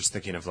 Okay, I'm just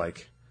thinking of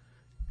like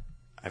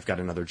I've got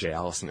another Jay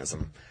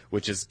Allisonism,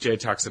 which is Jay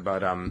talks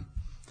about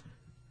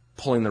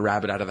pulling the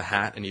rabbit out of the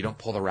hat, and you don't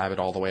pull the rabbit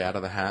all the way out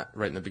of the hat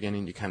right in the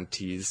beginning. You kind of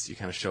tease, you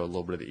kind of show a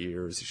little bit of the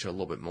ears, you show a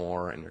little bit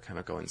more, and you're kind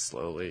of going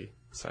slowly.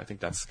 So I think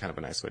that's kind of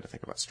a nice way to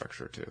think about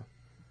structure too.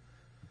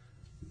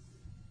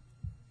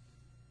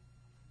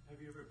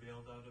 Have you ever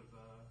bailed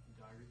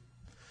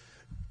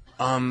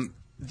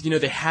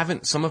They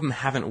haven't. Some of them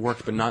haven't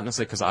worked, but not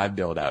necessarily because I've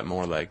bailed out.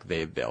 More like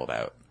they've bailed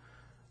out.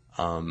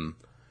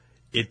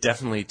 It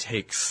definitely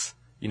takes.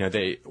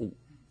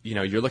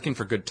 You're looking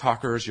for good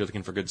talkers. You're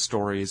looking for good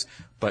stories,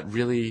 but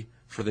really,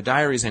 for the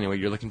diaries anyway,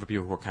 you're looking for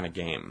people who are kind of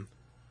game,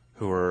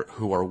 who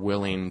are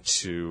willing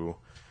to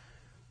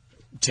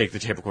take the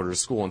tape recorder to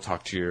school and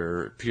talk to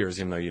your peers,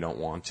 even though you don't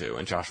want to.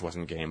 And Josh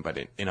wasn't game, but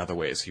in other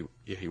ways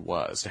he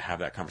was, to have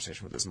that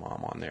conversation with his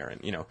mom on there,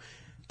 and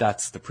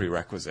that's the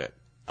prerequisite.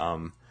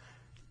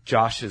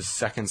 Josh's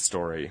second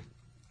story,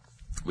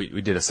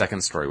 we did a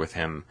second story with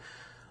him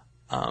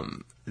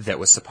that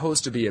was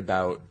supposed to be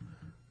about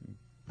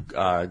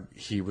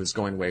he was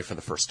going away for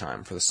the first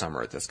time for the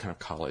summer at this kind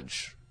of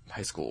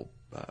high school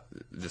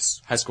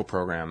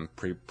program,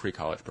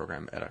 pre-college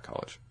program at a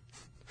college,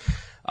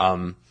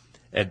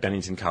 at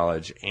Bennington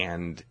College,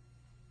 and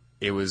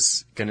it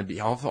was going to be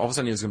all of a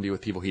sudden he was going to be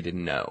with people he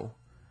didn't know.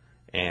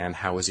 And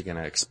how is he going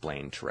to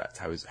explain Tourette's?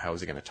 How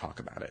is he going to talk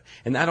about it?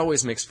 And that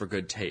always makes for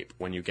good tape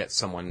when you get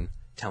someone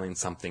telling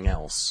someone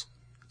else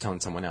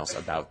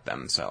about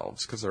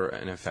themselves, because they're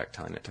in effect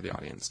telling it to the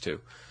audience too.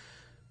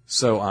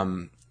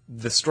 So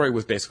the story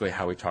was basically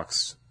how he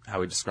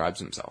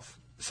describes himself,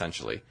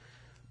 essentially.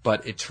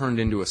 But it turned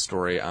into a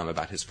story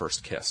about his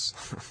first kiss.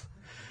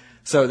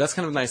 So that's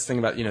kind of a nice thing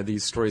about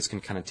these stories can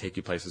kind of take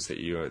you places that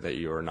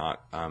you are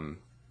not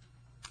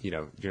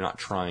you're not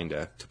trying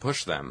to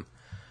push them.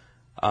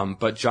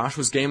 But Josh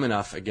was game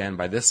enough again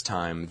by this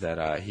time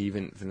that he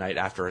even the night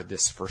after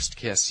this first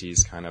kiss,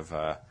 he's kind of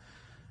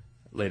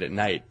late at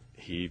night,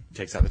 he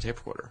takes out the tape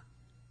recorder.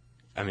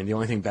 I mean, the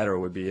only thing better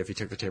would be if he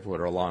took the tape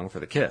recorder along for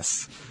the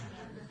kiss.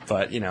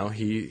 But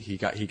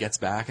he gets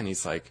back and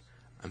he's like,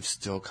 I'm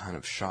still kind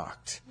of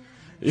shocked,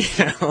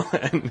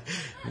 and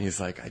he's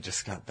like, I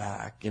just got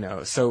back,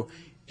 So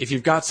if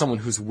you've got someone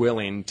who's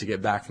willing to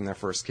get back from their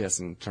first kiss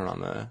and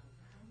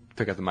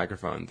pick up the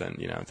microphone, then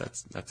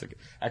that's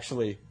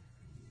actually.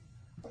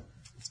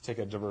 Let's take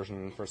a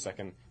diversion for a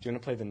second. Do you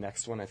want to play the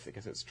next one? I think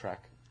it's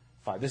track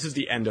 5. This is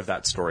the end of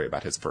that story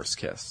about his first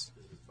kiss.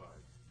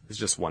 It's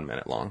just 1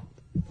 minute long.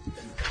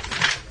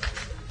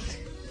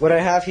 What I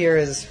have here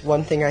is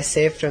one thing I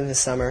saved from the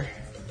summer.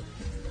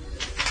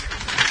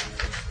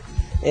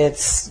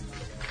 It's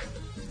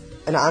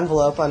an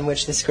envelope on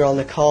which this girl,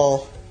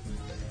 Nicole,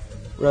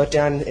 wrote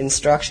down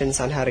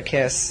instructions on how to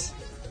kiss.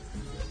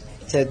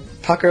 It said,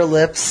 pucker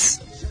lips,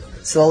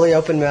 slowly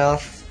open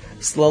mouth,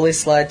 slowly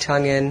slide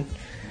tongue in,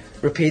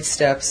 repeat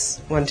steps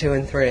 1, 2,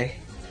 and 3.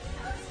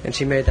 And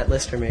she made that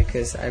list for me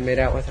because I made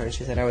out with her and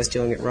she said I was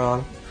doing it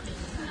wrong.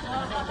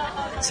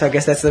 So I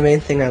guess that's the main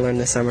thing I learned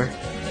this summer.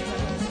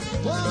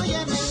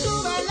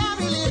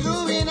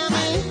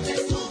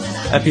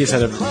 That piece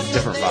had a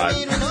different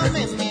vibe.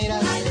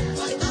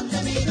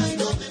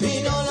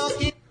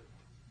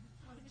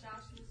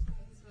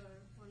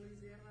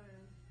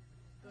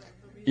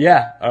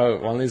 Yeah. Oh,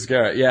 Juan Luis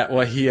Guerra. Yeah.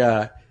 Well,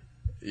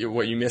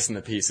 what you miss in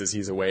the piece is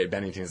he's away at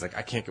Bennington. He's like,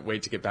 I can't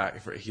wait to get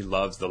back. He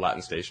loves the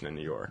Latin station in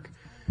New York.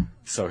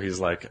 So he's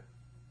like,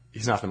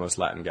 he's not the most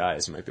Latin guy,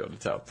 as you might be able to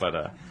tell.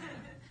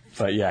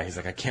 But yeah, he's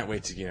like, I can't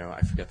wait to,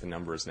 I forget the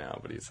numbers now.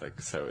 But he's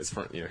like, so it's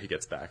for, he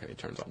gets back and he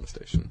turns on the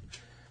station.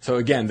 So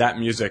again, that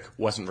music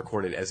wasn't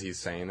recorded as he's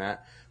saying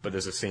that, but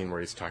there's a scene where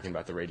he's talking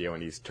about the radio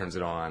and he turns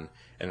it on,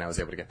 and I was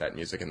able to get that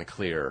music in the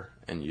clear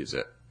and use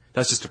it.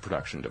 That's just a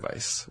production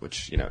device,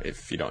 which,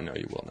 if you don't know,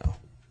 you will know.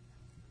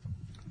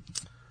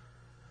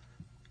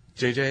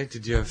 JJ,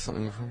 did you have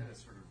something? I had a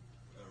sort of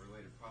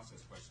related process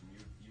question.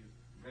 You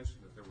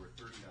mentioned that there were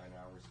 39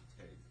 hours of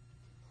tape,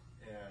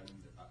 and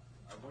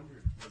I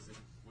wondered, was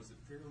it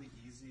fairly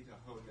easy to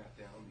hone that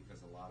down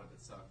because a lot of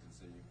it sucked, and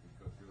so you could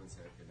go through and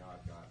say, okay, now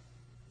I've got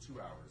 2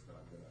 hours that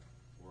I'm gonna,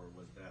 or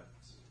was that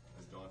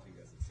as daunting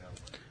as it sounds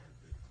like?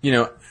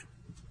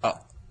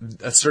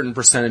 A certain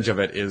percentage of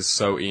it is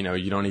so you're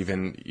not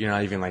even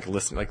like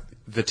listening, like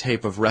the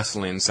tape of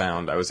wrestling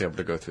sound. I was able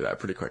to go through that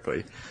pretty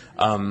quickly.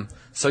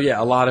 So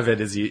yeah, a lot of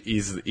it is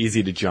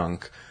easy to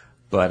junk,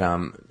 but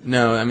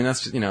no, I mean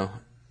that's just,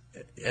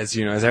 as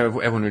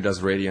everyone who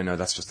does radio know,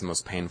 that's just the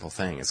most painful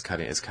thing is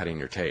cutting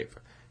your tape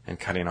and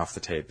cutting off the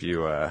tape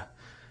you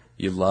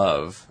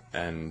love,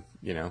 and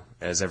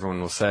as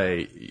everyone will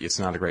say, it's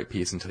not a great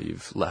piece until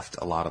you've left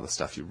a lot of the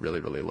stuff you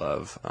really really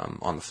love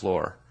on the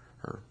floor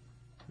or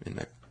in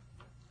the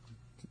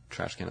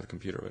trash can of the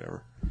computer or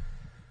whatever.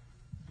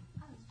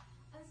 I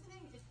was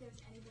wondering if there's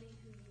anybody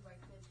who you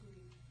worked with who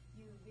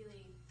you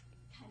really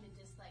kind of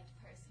disliked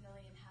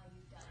personally and how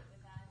you dealt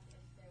with that, if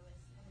there was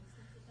an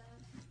instance of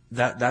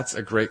that? That's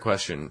a great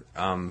question,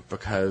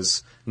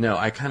 because no,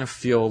 I kind of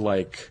feel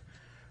like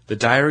the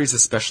diaries,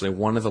 especially,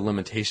 one of the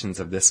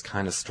limitations of this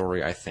kind of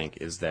story, I think,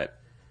 is that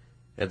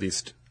at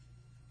least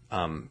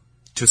up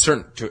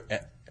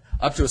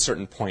to a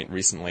certain point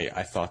recently,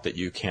 I thought that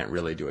you can't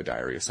really do a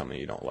diary of someone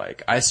you don't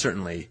like. I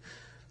certainly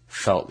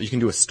felt you can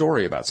do a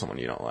story about someone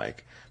you don't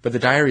like, but the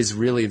diaries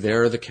really,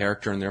 they're the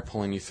character and they're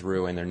pulling you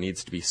through, and there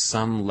needs to be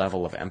some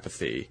level of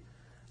empathy,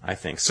 I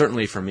think.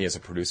 Certainly for me as a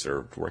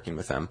producer working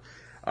with them.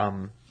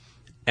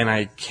 And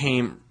I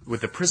came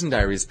with the Prison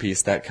Diaries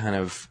piece that kind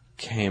of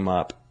came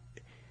up.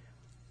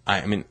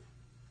 I mean,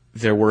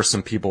 there were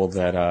some people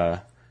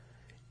that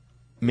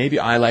maybe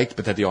I liked,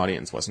 but that the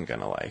audience wasn't going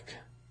to like,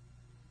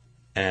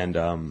 and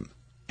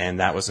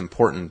that was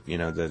important.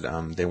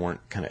 That they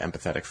weren't kind of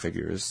sympathetic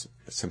figures.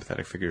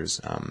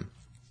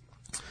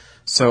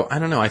 So I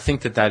don't know. I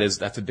think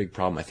that's a big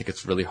problem. I think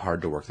it's really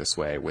hard to work this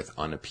way with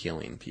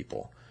unappealing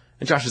people.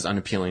 And Josh is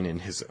unappealing in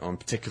his own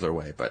particular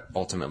way, but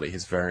ultimately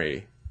he's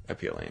very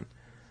appealing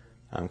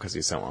because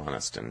he's so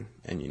honest and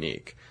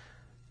unique.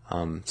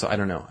 So I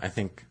don't know. I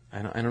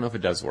don't know if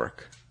it does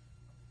work.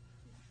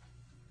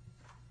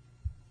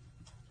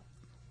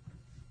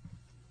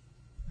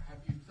 Have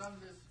you done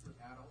this with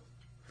adults?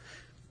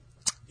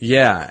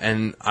 Yeah,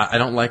 and I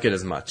don't like it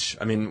as much.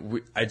 I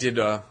mean, I did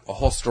a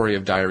whole story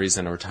of diaries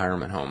in a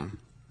retirement home.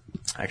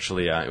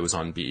 Actually, it was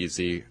on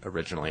BEZ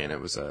originally, and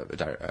it was a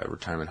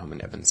retirement home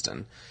in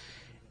Evanston.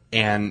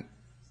 And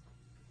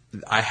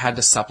I had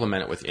to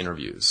supplement it with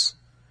interviews.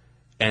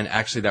 And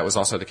actually, that was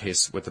also the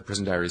case with the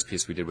Prison Diaries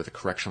piece we did with a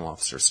correctional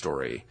officer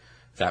story.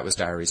 That was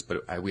diaries,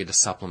 but we had to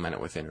supplement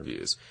it with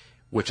interviews,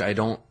 which I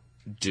don't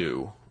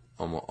do,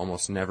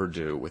 almost never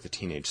do with the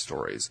teenage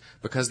stories,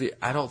 because the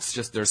adults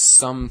there's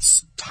some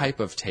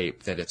type of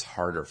tape that it's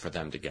harder for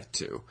them to get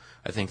to.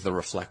 I think the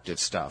reflective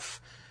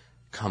stuff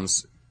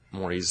comes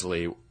more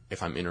easily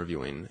if I'm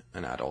interviewing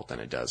an adult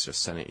than it does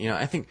just sending.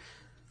 I think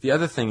the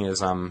other thing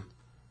is,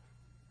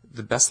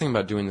 the best thing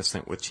about doing this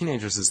thing with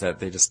teenagers is that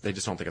they just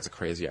don't think it's a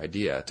crazy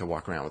idea to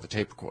walk around with a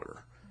tape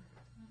recorder.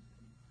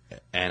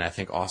 And I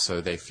think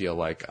also they feel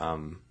like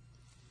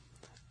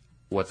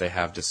what they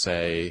have to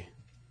say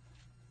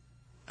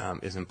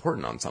is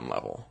important on some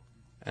level.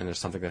 And there's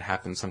something that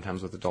happens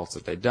sometimes with adults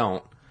that they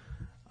don't.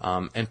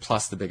 And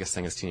plus, the biggest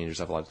thing is teenagers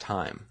have a lot of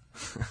time.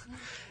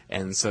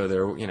 And so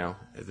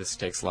this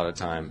takes a lot of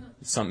time.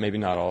 Some, maybe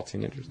not all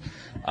teenagers.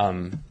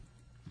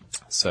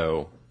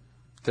 So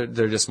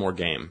they're just more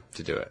game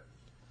to do it.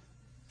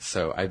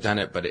 So I've done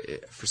it, but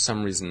for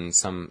some reason,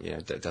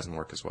 it doesn't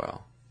work as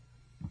well.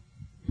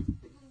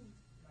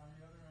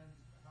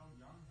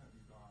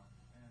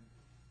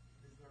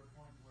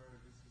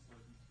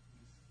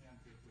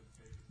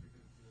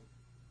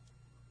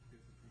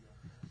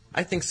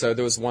 I think so.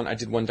 There was I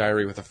did one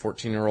diary with a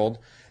 14-year-old.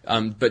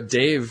 But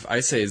Dave, I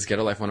say, is Get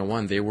a Life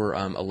 101. They were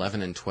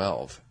 11 and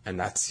 12. And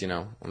that's, one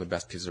of the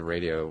best pieces of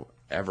radio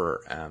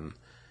ever.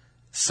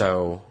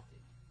 So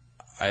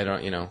I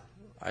don't know.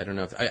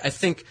 I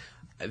think,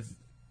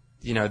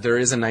 there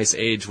is a nice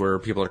age where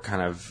people are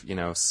kind of,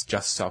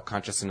 just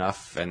self-conscious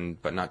enough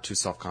but not too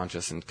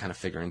self-conscious and kind of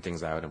figuring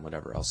things out and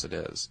whatever else it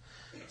is.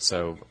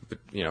 So,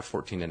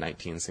 14 to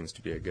 19 seems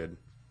to be a good.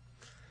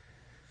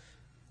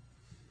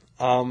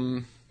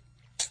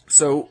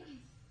 So,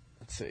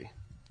 let's see.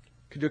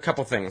 Could do a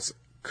couple things.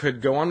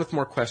 Could go on with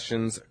more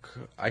questions.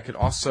 I could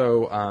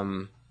also,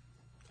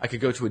 I could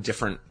go to a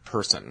different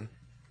person,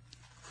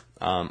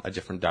 a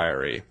different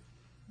diary.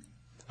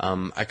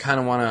 I kind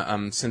of want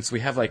to, since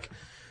we have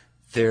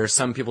there's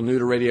some people new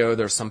to radio,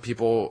 there's some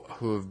people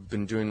who have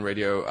been doing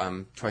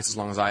radio twice as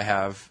long as I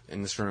have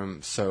in this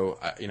room. So,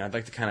 I'd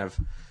like to kind of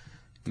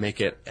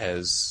make it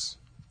as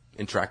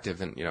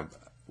interactive and,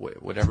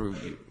 whatever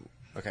you.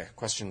 Okay,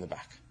 question in the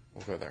back.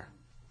 We'll go there.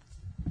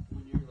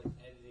 When you're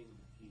editing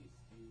the piece,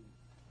 do you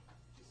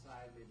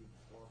decide maybe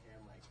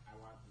beforehand, I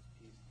want this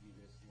piece to be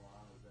this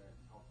long? Is that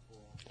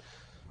helpful?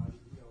 How do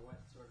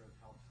what sort of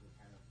helps to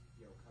kind of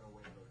cut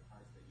away those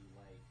parts that you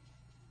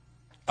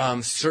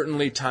like?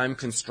 Certainly, time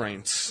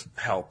constraints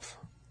help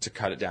to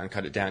cut it down.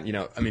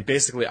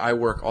 Basically, I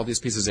work all these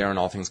pieces air in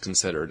All Things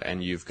Considered,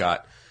 and you've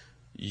got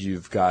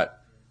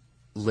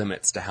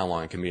limits to how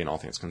long it can be in All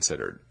Things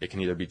Considered. It can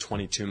either be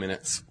 22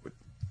 minutes,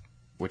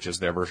 which is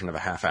their version of a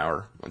half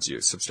hour once you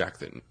subtract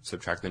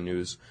the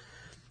news.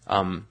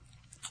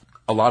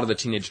 A lot of the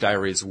teenage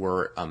diaries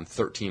were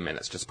 13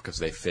 minutes just because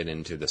they fit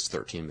into this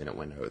 13-minute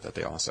window that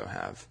they also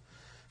have.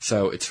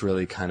 So it's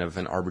really kind of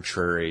an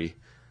arbitrary,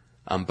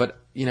 but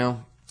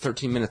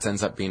 13 minutes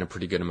ends up being a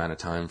pretty good amount of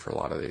time for a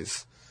lot of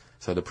these.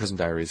 So the prison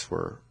diaries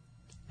were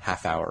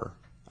half hour,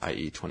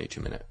 i.e.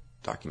 22-minute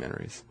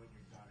documentaries.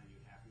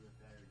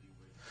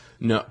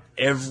 No,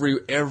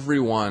 every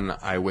one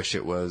I wish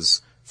it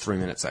was 3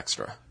 minutes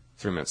extra,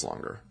 3 minutes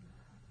longer.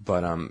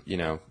 But,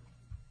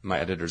 my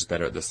editor's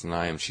better at this than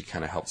I am. She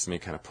kind of helps me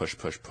kind of push.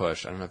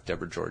 I don't know if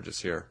Deborah George is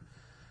here.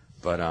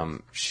 But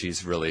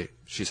she's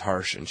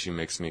harsh, and she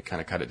makes me kind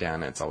of cut it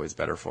down, and it's always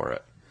better for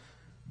it.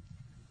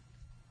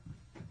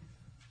 I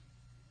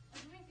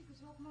was wondering if you could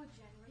talk more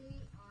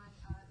generally on,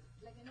 I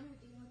know you're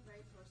dealing with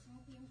very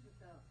personal themes with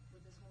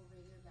this whole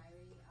radio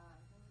diary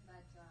thing,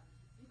 but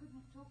you could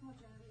talk more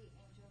generally in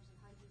terms of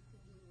how you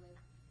can deal with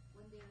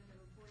when they're in a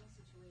reporting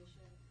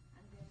situation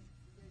and then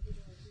they're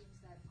dealing with things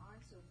that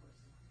aren't so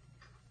personal,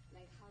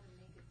 like how to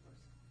make it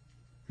personal.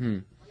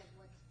 Or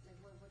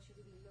what should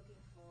you be looking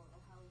for, or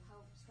how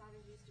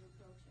strategies to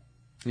approach it.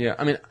 Yeah,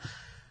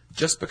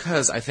 just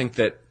because I think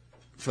that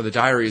for the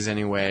diaries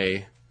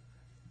anyway,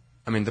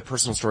 the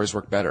personal stories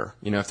work better.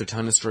 If they're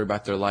telling a story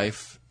about their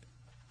life,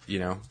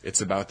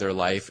 it's about their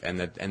life, and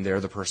they're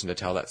the person to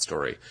tell that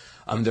story.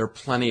 There are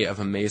plenty of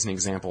amazing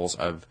examples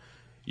of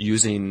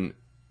using,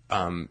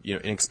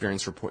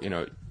 inexperienced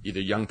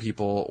either young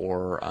people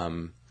or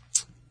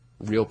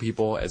real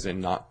people, as in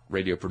not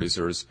radio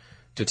producers,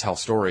 to tell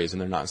stories,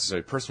 and they're not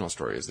necessarily personal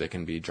stories. They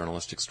can be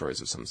journalistic stories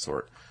of some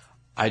sort.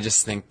 I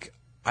just think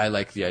I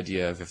like the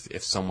idea of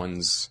if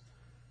someone's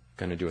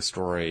going to do a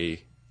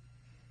story,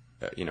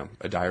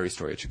 a diary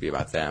story, it should be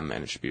about them,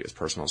 and it should be as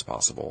personal as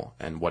possible,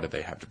 and what do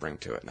they have to bring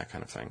to it, and that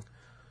kind of thing.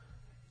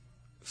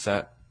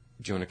 Do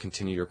you want to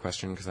continue your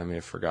question? Because I may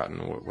have forgotten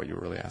what you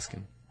were really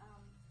asking. I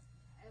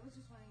was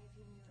just wondering if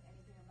you knew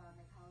anything about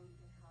how you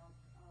can help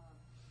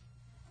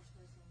a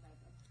person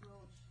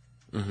approach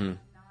Mm-hmm.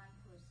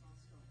 non-personal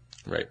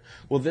story. Right.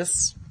 Well,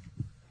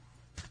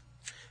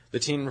 the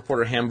Teen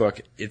Reporter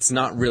Handbook, it's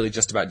not really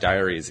just about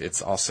diaries.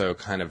 It's also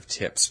kind of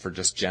tips for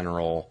just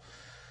general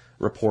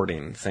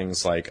reporting.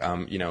 Things like,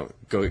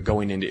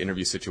 going into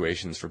interview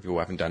situations for people who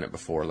haven't done it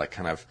before, like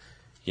kind of,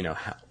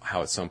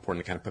 how it's so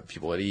important to kind of put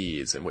people at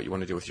ease and what you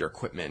want to do with your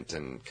equipment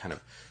and kind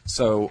of.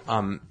 So,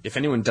 if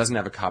anyone doesn't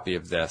have a copy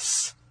of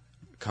this,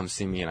 come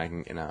see me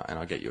and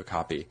I'll get you a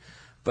copy.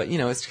 But,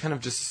 it's kind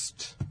of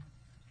just,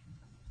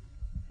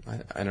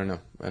 I don't know.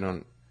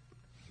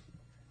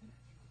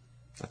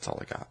 That's all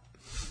I got.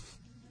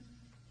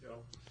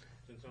 Joe,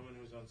 can someone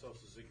who's on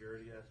Social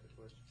Security ask a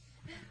question?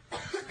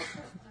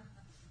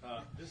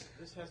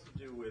 This has to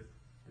do with,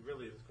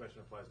 really this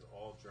question applies to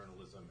all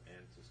journalism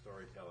and to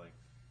storytelling,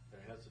 and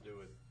it has to do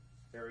with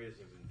areas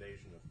of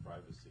invasion of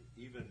privacy,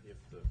 even if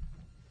the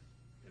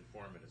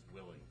informant is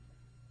willing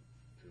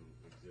to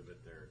exhibit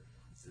their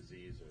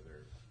disease or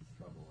their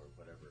trouble or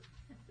whatever.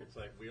 It's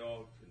like we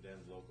all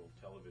condemn local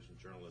television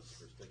journalists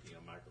for sticking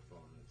a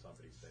microphone in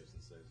somebody's face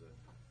and says,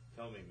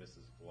 tell me,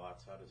 Mrs.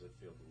 Blatz, how does it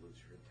feel to lose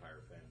your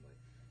entire family?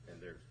 And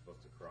they're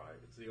supposed to cry.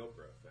 It's the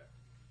Oprah effect.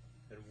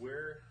 And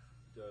where's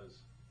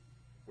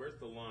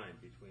the line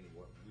between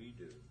what we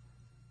do,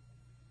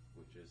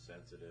 which is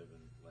sensitive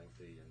and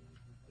lengthy and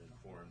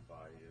informed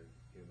by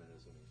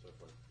humanism and so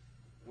forth,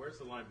 where's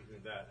the line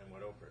between that and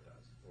what Oprah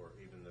does, or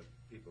even the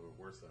people who are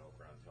worse than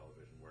Oprah on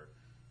television, where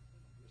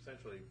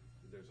essentially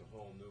there's a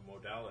whole new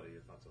modality,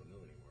 it's not so new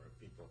anymore, of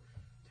people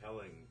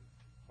telling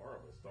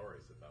horrible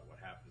stories about what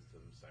happens to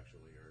them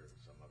sexually or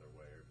some other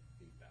way, or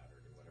being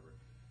battered or whatever.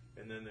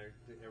 And then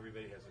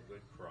everybody has a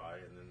good cry,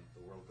 and then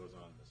the world goes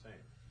on the same.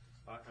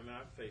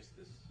 I've faced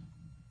this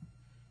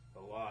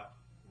a lot.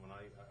 When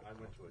I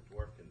went to a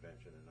dwarf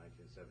convention in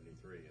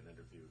 1973 and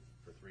interviewed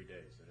for 3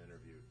 days and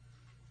interviewed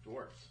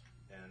dwarfs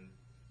and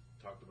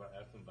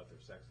asked them about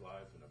their sex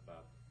lives and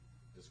about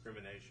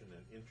discrimination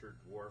and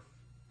inter-dwarf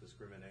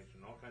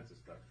discrimination, all kinds of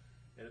stuff.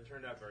 And it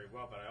turned out very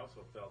well, but I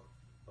also felt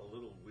a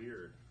little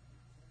weird,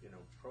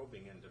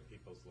 probing into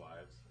people's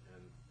lives,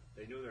 and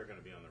they knew they were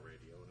going to be on the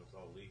radio, and it was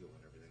all legal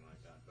and everything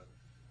like that. But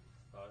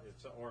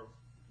or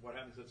what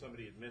happens if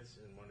somebody admits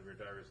in one of your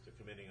diaries to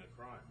committing a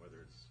crime,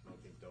 whether it's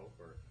smoking dope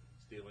or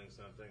stealing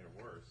something or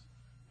worse?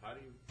 How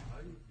do you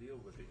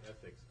deal with the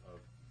ethics of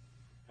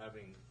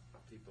having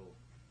people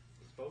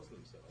expose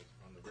themselves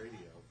on the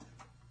radio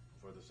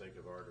for the sake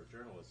of art or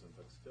journalism,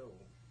 but still,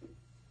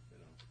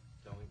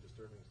 telling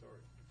disturbing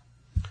stories?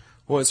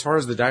 Well, as far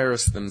as the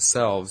diarists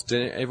themselves,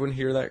 did everyone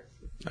hear that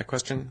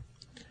question?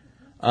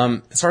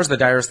 As far as the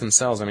diarists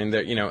themselves,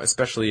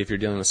 especially if you're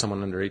dealing with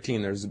someone under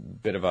 18, there's a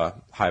bit of a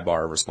high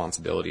bar of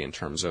responsibility in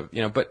terms of,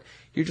 but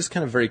you're just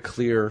kind of very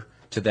clear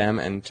to them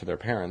and to their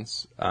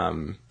parents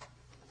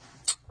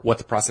what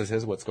the process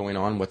is, what's going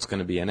on, what's going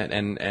to be in it,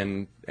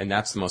 and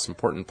that's the most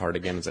important part.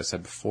 Again, as I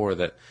said before,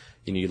 that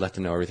you let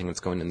them know everything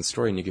that's going in the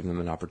story, and you give them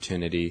an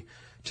opportunity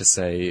to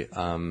say,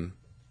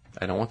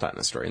 I don't want that in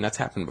the story, and that's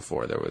happened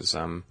before. There was,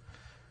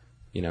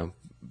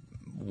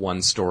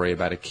 one story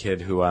about a kid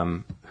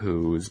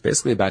who's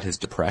basically about his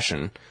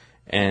depression,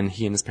 and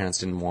he and his parents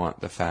didn't want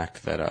the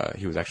fact that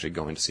he was actually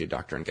going to see a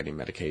doctor and getting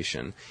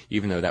medication,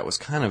 even though that was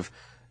kind of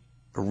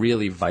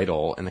really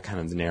vital in the kind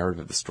of the narrative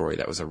of the story.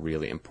 That was a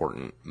really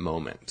important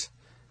moment.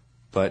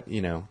 But,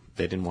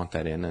 they didn't want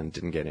that in and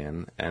didn't get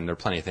in, and there are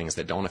plenty of things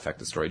that don't affect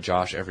the story.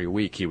 Josh, every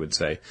week, he would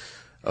say,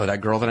 oh,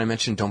 that girl that I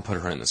mentioned, don't put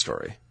her in the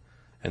story.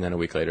 And then a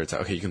week later, it's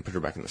like, okay, you can put her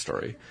back in the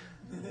story.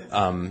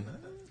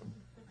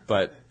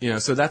 But,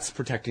 so that's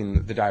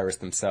protecting the diarists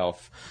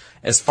themselves.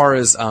 As far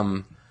as,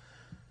 sort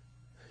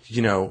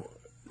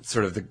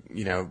of the,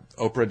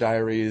 Oprah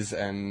diaries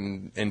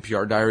and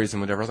NPR diaries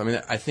and whatever else,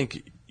 I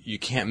think you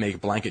can't make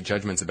blanket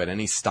judgments about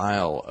any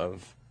style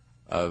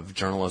of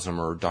journalism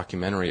or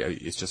documentary.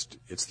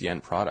 It's the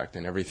end product,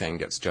 and everything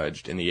gets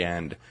judged in the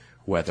end,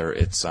 whether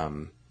it's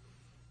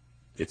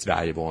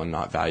valuable and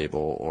not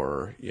valuable,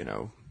 or,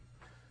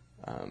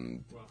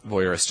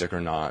 voyeuristic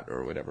or not,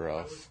 or whatever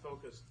else.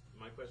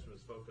 My question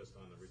was focused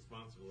on the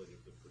responsibility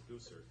of the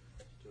producer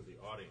to the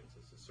audience,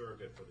 as a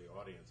surrogate for the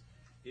audience.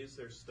 Is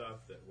there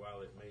stuff that,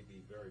 while it may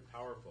be very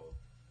powerful,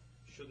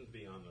 shouldn't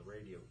be on the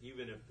radio,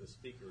 even if the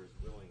speaker is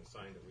willing to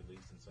sign a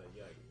release and say,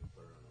 yeah, you can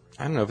put it on the radio?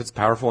 I don't know if it's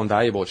powerful and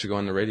valuable. It should go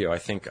on the radio. I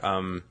think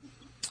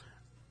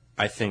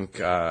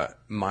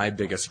my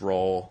biggest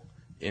role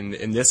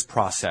in this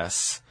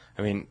process,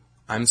 I mean,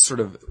 I'm sort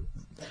of,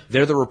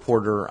 they're the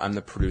reporter, I'm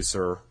the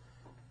producer,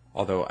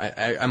 although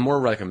I'm more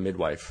like a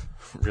midwife,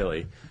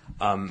 really.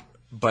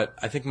 But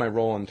I think my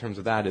role in terms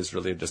of that is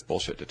really this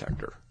bullshit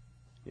detector,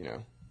 you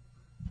know.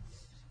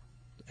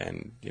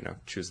 And, you know,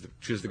 choose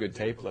the good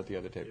tape, let the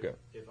other tape go.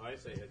 If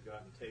Isay had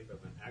gotten tape of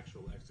an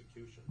actual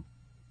execution,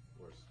 of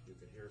course, you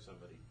can hear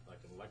somebody, like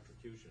an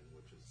electrocution,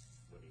 which is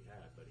what he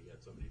had, but he had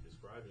somebody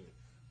describing it.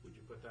 Would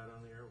you put that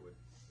on the air?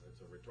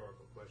 That's a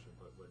rhetorical question,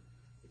 but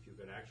if you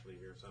could actually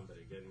hear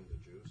somebody getting the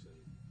juice and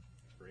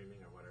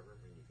screaming or whatever,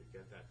 and you could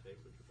get that tape,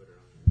 would you put it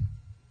on the air?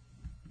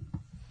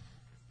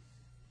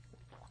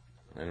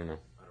 I don't know.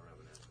 I don't have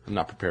an answer. I'm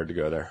not prepared to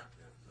go there.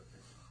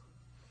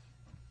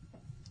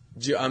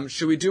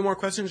 Should we do more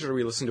questions, or do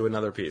we listen to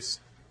another piece?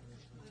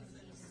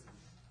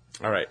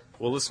 All right,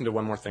 we'll listen to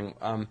one more thing.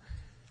 I'm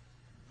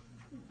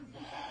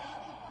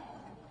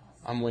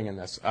winging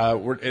this.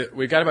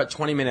 We've got about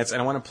 20 minutes,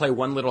 and I want to play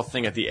one little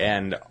thing at the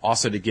end,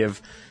 also to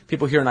give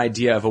people here an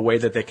idea of a way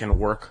that they can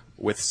work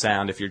with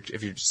sound. If you're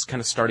just kind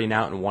of starting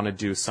out and want to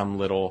do some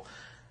little,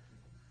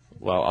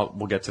 well,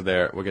 we'll get to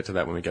there. We'll get to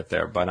that when we get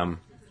there. But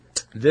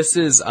this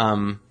is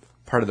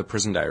part of the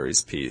Prison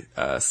Diaries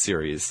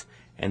series.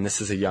 And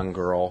this is a young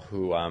girl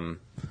who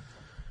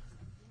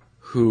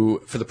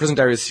for the Prison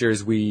Diaries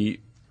series, we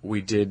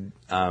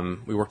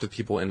worked with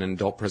people in an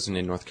adult prison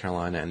in North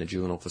Carolina and a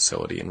juvenile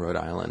facility in Rhode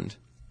Island,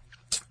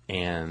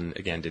 and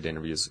again did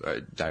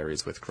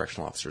diaries with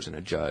correctional officers and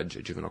a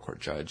juvenile court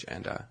judge,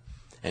 and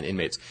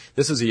inmates.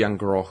 This is a young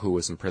girl who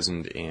was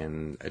imprisoned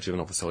in a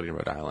juvenile facility in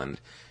Rhode Island.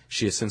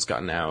 She has since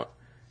gotten out,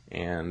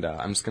 and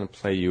I'm just going to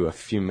play you a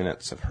few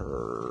minutes of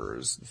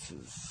hers. This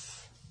is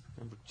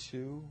number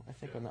 2, I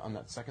think, on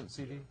that second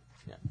CD.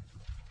 Yeah.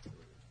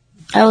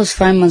 I was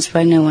 5 months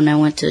pregnant when I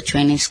went to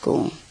training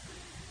school.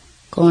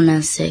 Going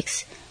on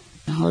 6.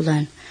 Hold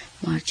on.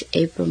 March,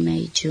 April,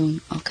 May,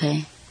 June.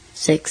 Okay.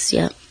 6,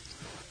 yep.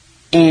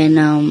 And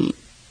on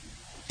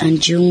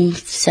June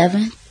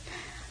 7th,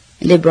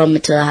 they brought me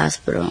to the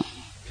hospital.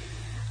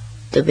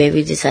 The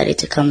baby decided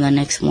to come the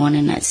next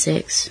morning at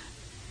 6.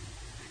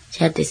 She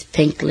had these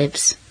pink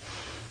lips.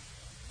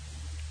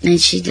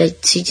 And she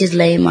just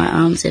lay in my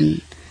arms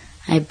and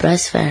I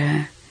breastfed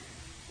her.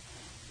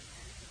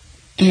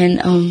 And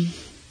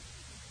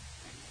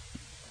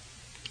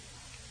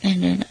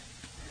then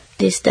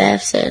the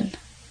staff said,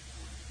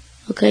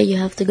 okay, you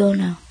have to go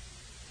now.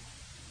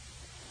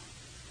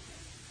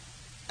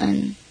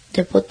 And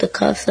they put the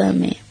cuffs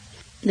on me.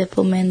 They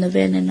put me in the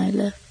van and I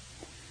left.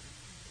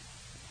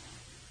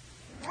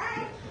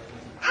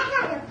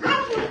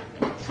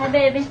 Hi,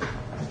 baby.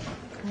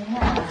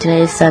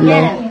 Today is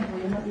Sunday.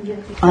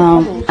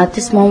 At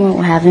this moment,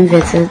 we're having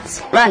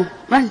visits. Run.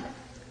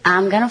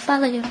 I'm gonna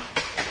follow you.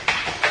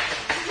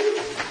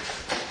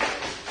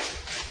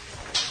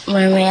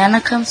 When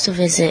Rihanna comes to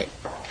visit,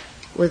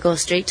 we go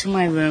straight to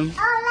my room.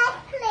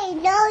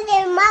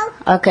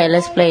 Okay,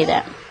 let's play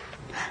that.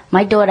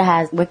 My daughter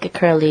has wicked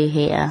curly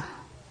hair.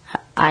 Her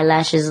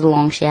eyelashes are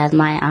long. She has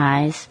my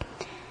eyes.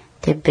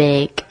 They're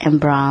big and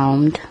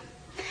browned.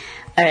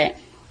 Alright,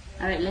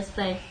 let's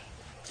play.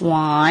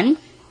 1.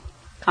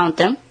 Count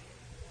them.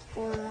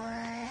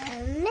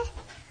 1,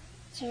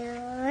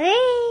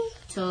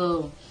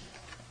 2,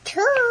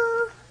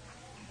 2.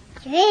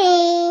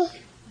 3.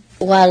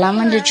 While I'm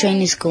under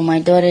training school, my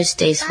daughter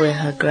stays with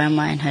her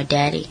grandma and her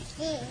daddy.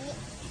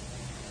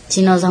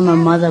 She knows I'm her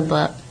mother,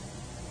 but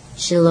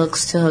she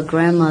looks to her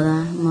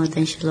grandmother more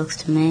than she looks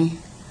to me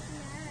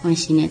when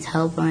she needs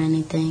help or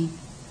anything.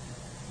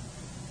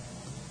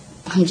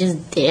 I'm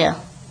just there,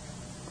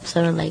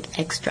 sort of like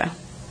extra.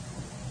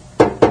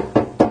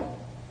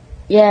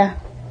 Yeah.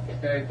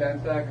 Okay,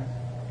 10 seconds.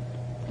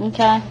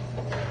 Okay.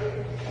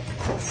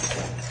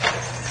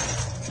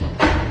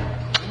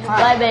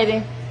 Bye,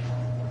 baby.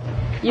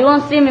 You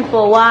won't see me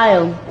for a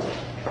while.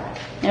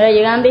 Alright,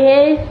 you gonna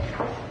behave?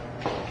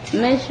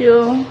 Miss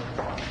you.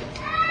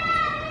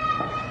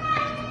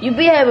 You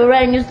behave,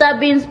 alright, and you stop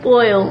being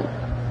spoiled.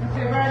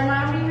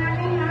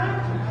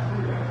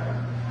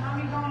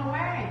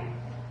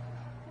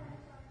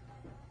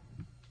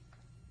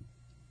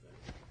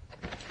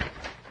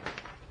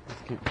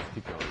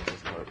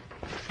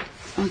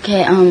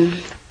 Okay,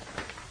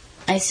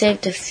 I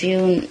saved a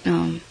few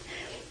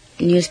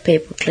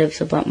newspaper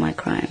clips about my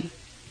crime.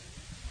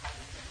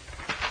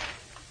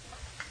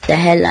 The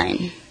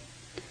headline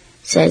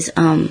says,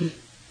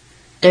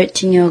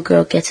 13-year-old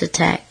girl gets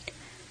attacked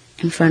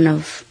in front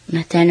of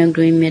Nathaniel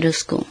Green Middle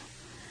School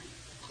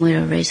with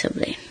a razor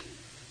blade.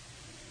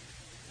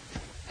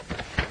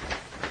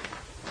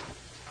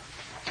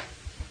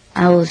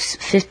 I was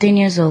 15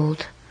 years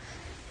old.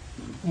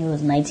 It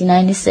was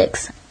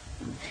 1996.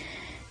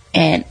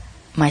 And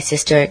my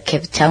sister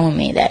kept telling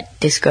me that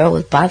this girl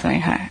was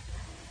bothering her.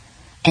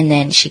 And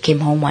then she came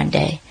home one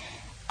day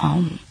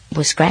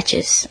with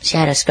scratches. She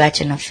had a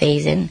scratch in her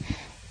face, and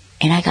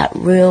I got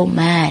real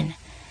mad.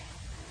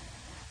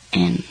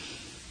 And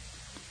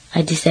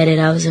I decided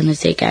I was going to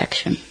take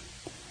action.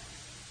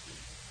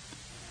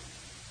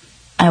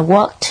 I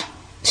walked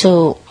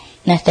to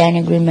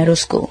Nathaniel Green Middle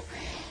School.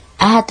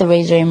 I had the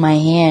razor in my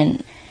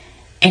hand,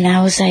 and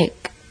I was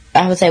like,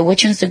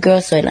 which one's the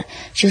girl? So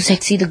she was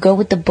like, see the girl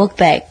with the book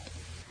bag.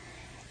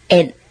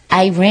 And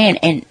I ran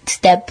and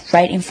stepped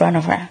right in front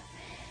of her,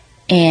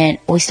 and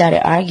we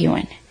started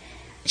arguing.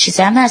 She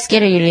said, I'm not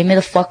scared of you, leave me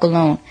the fuck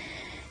alone.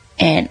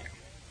 And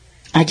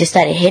I just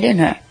started hitting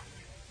her.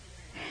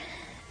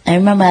 I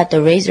remember I had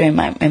the razor in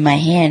my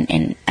hand,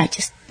 and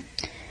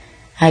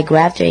I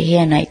grabbed her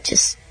here and I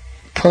just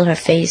pulled her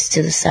face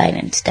to the side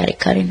and started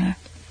cutting her.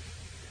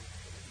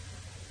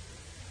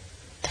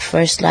 The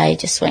first light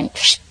just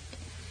went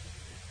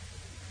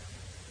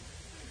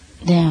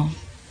down.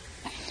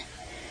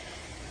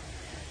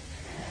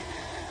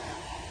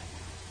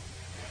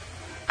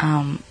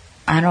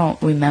 I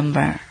don't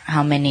remember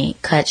how many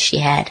cuts she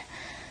had.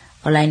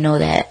 All I know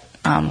that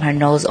her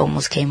nose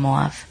almost came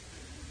off.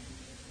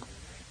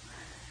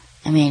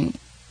 I mean,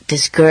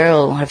 this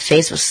girl, her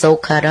face was so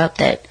cut up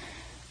that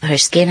her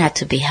skin had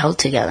to be held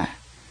together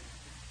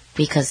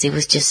because it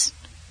was just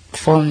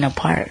falling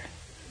apart.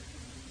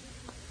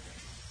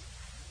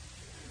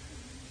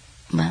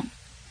 But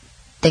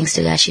thanks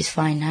to God, she's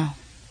fine now.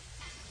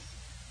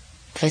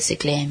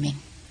 Physically, I mean.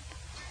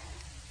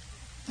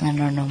 I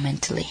don't know,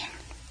 mentally.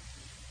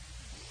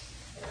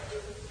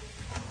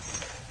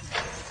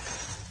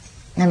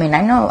 I mean,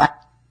 I know.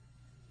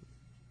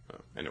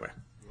 Anyway.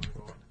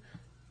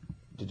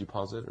 Did you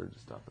pause it or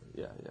just stop it?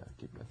 Yeah.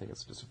 I think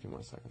it's just a few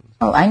more seconds.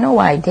 Oh, I know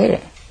why I did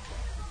it.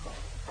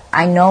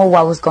 I know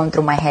what was going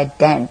through my head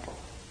then.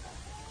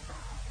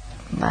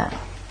 But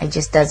it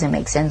just doesn't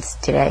make sense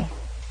today.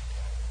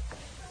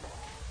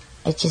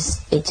 It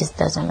just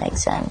doesn't make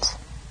sense.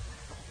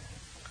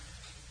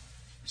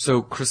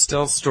 So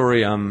Christelle's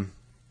story, that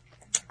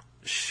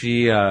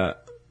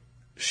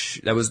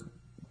was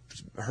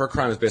her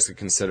crime is basically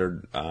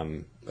considered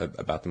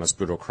about the most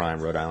brutal crime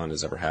Rhode Island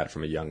has ever had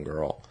from a young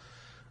girl.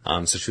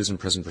 So she was in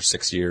prison for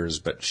 6 years,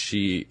 but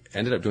she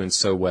ended up doing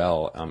so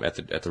well at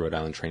the Rhode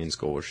Island Training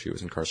School where she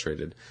was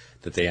incarcerated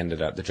that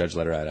the judge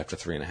let her out after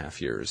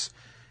 3.5 years,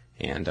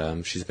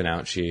 and she's been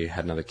out. She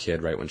had another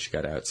kid right when she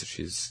got out, so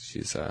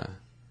she's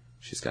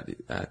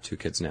got 2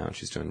 kids now, and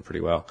she's doing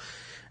pretty well.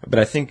 But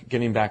I think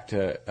getting back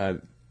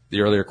to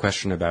the earlier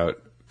question about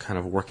kind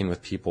of working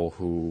with people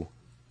who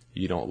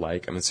you don't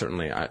like. I mean,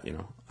 certainly,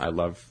 I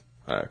love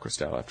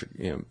Christelle after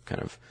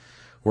kind of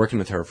working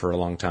with her for a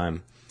long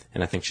time,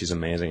 and I think she's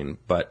amazing.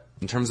 But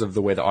in terms of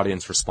the way the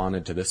audience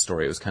responded to this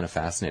story, it was kind of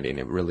fascinating.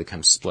 It really kind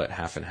of split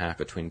half and half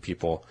between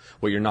people.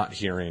 What you're not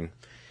hearing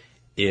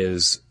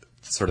is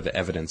sort of the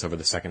evidence over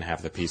the second half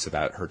of the piece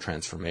about her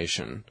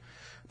transformation.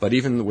 But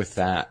even with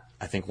that,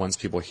 I think once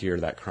people hear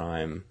that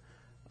crime,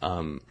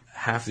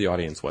 half the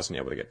audience wasn't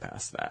able to get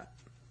past that.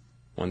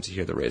 Once you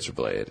hear the razor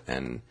blade,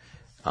 and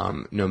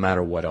no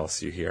matter what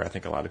else you hear, I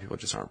think a lot of people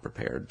just aren't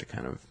prepared to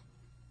kind of,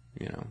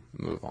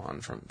 move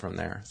on from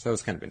there. So it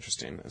was kind of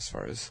interesting as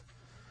far as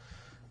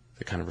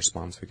the kind of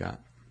response we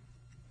got.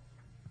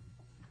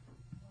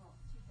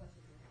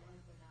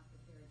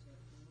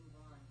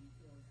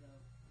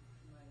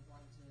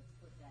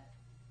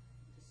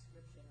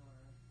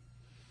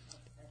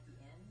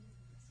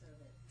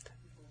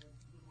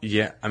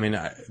 Yeah, I mean,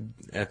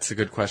 that's a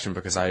good question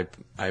because I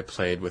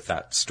played with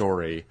that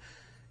story.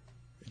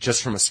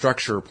 Just from a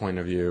structure point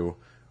of view,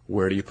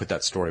 where do you put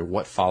that story?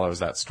 What follows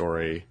that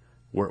story?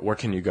 Where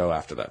can you go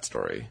after that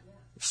story?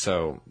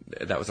 So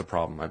that was a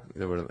problem.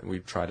 We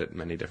tried it in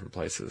many different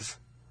places.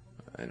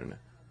 I don't know.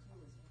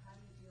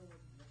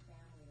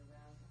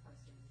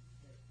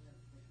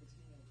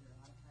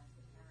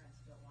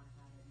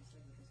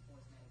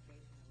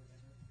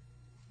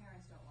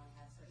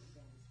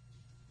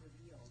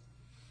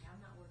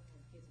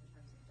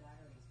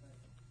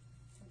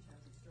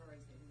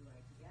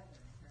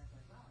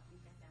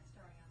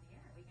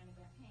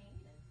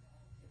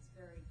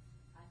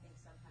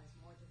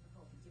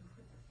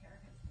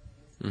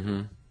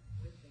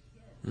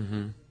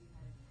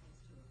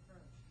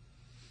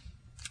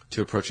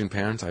 To approaching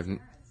parents,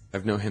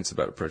 I've no hints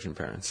about approaching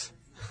parents.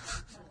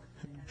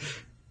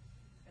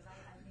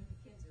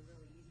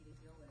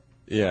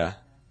 Yeah.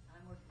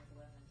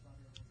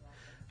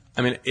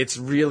 I mean, it's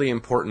really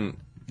important.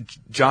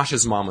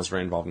 Josh's mom was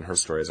very involved in her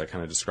story, as I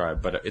kind of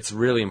described, but it's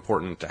really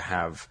important to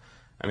have.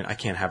 I mean, I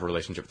can't have a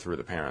relationship through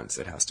the parents.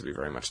 It has to be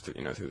very much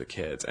through the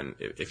kids. And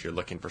if you're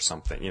looking for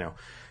something,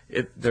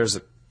 there's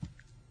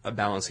a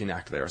balancing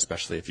act there,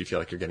 especially if you feel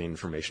like you're getting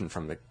information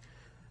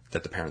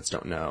that the parents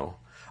don't know.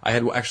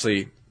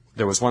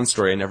 There was one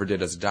story I never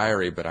did as a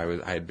diary, but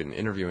I had been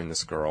interviewing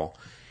this girl,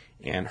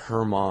 and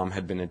her mom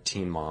had been a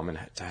teen mom and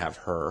had to have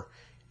her,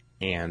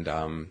 and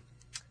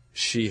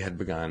she had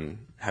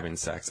begun having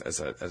sex as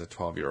a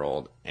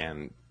 12-year-old,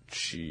 and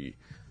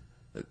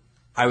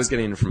I was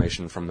getting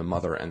information from the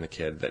mother and the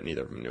kid that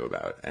neither of them knew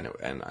about, and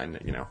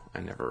I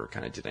never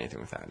kind of did anything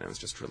with that, and it was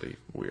just really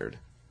weird.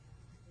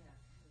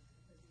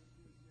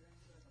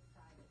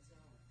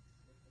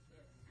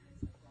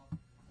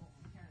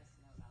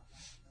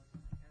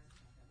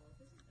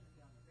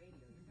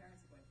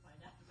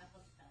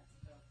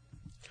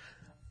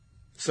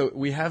 So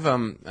we have, I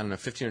don't know,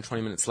 15 or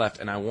 20 minutes left,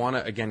 and I want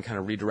to, again, kind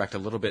of redirect a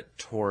little bit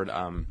toward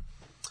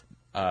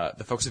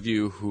the folks of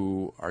you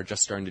who are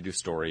just starting to do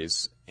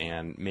stories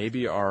and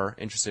maybe are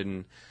interested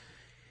in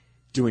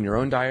doing your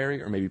own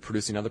diary or maybe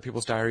producing other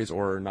people's diaries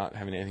or not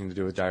having anything to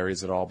do with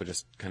diaries at all, but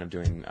just kind of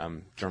doing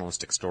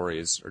journalistic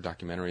stories or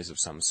documentaries of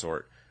some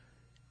sort.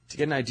 To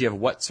get an idea of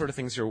what sort of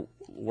things you're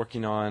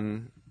working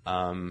on,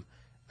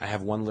 I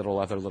have one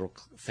other little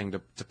thing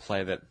to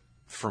play that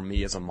for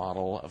me is a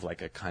model of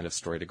like a kind of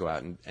story to go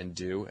out and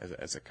do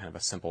as a kind of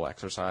a simple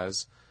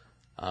exercise.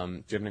 Do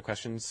you have any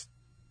questions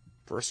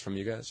first from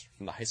you guys,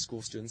 from the high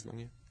school students among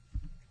you?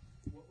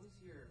 What was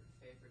your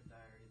favorite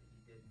diary that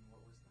you did, and what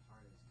was the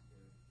hardest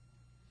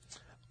to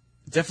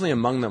do? Definitely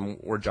among them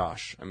were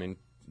Josh. I mean,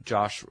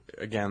 Josh,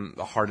 again,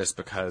 the hardest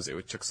because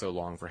it took so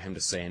long for him to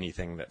say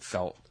anything that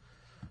felt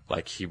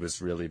like he was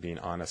really being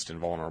honest and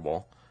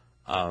vulnerable.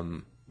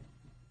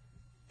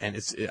 And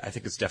I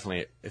think it's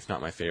definitely, if not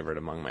my favorite,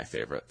 among my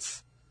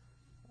favorites.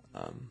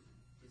 Just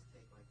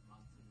take like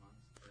months and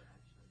months to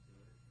actually do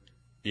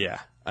it? Yeah.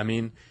 I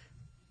mean,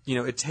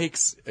 it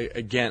takes,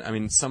 again, I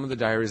mean, some of the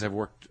diaries I've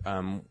worked,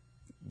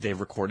 they've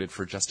recorded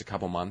for just a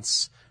couple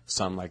months.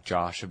 Some, like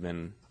Josh, have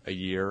been a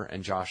year.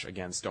 And Josh,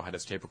 again, still had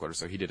his tape recorder,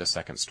 so he did a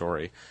second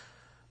story.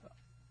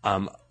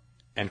 And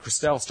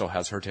Christelle still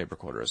has her tape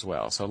recorder as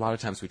well. So a lot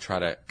of times we try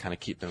to kind of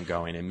keep them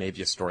going, and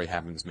maybe a story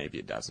happens, maybe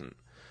it doesn't.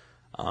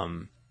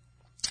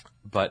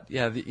 But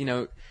yeah,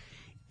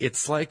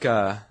 it's like,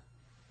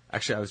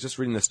 actually I was just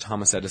reading this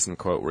Thomas Edison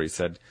quote where he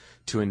said,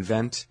 to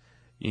invent,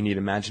 you need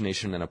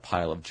imagination and a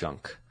pile of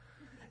junk.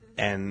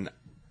 And,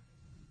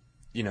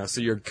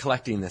 so you're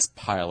collecting this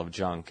pile of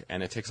junk,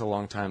 and it takes a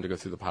long time to go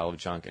through the pile of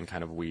junk and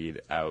kind of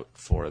weed out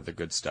for the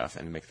good stuff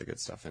and make the good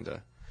stuff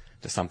into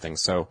something.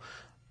 So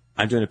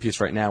I'm doing a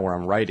piece right now where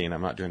I'm writing,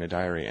 I'm not doing a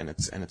diary, and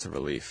it's a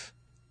relief.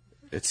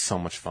 It's so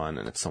much fun,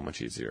 and it's so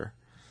much easier.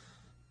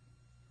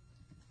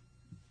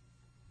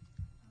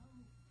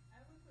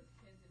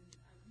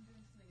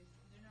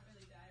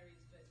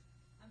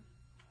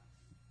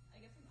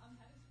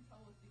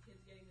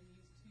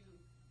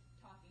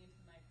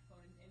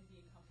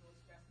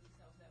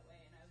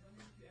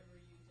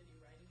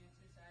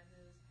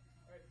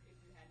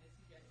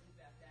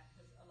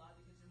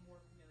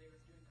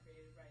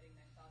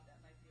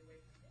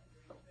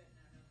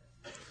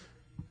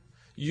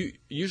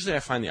 Usually I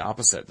find the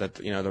opposite, that,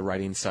 the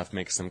writing stuff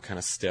makes them kind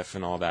of stiff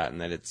and all that,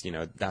 and that it's,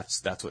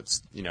 that's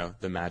what's,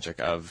 the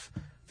magic of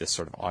this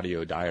sort of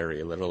audio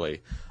diary,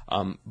 literally.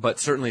 But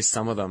certainly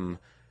some of them,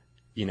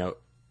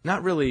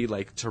 not really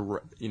like to,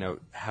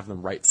 have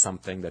them write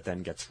something that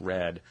then gets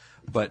read,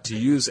 but to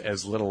use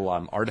as little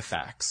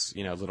artifacts,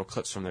 little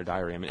clips from their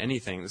diary. I mean,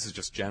 anything, this is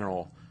just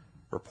general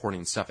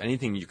reporting stuff,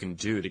 anything you can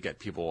do to get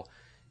people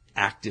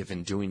active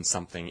in doing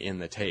something in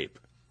the tape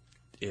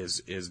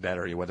is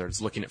better, whether it's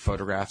looking at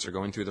photographs or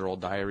going through their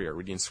old diary or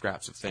reading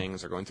scraps of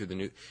things or going through the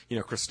new,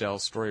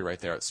 Christelle's story right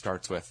there. It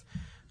starts with,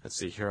 let's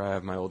see, here I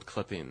have my old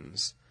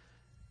clippings.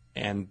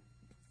 And,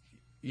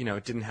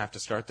 it didn't have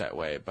to start that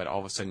way, but all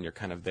of a sudden you're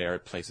kind of there,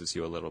 it places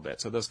you a little bit.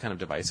 So those kind of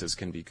devices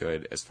can be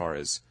good as far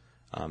as,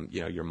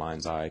 your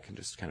mind's eye can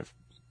just kind of,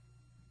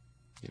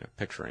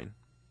 picturing.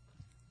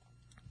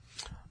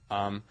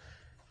 I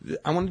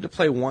wanted to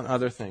play one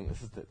other thing.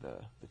 This is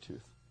the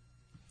tooth.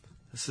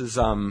 This is,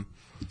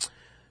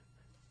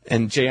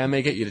 and Jay, I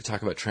may get you to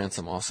talk about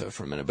Transom also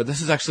for a minute, but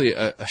this is actually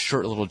a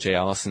short little Jay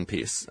Allison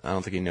piece. I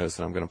don't think he knows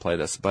that I'm going to play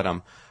this, but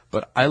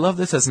I love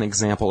this as an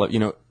example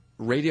of,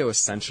 radio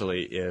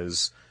essentially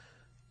is,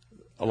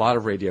 a lot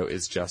of radio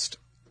is just,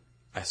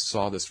 I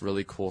saw this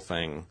really cool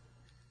thing,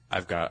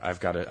 I've got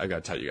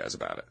to tell you guys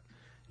about it,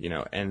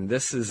 and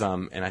this is,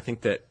 and I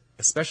think that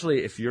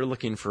especially if you're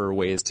looking for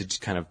ways to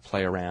kind of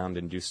play around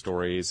and do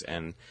stories,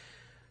 and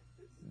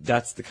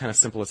that's the kind of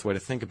simplest way to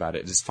think about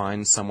it, is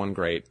find someone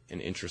great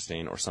and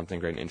interesting or something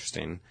great and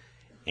interesting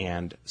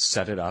and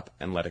set it up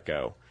and let it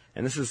go.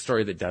 And this is a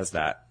story that does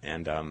that.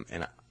 And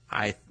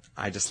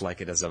I just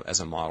like it as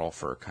a model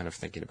for kind of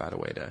thinking about a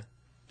way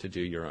to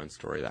do your own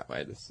story that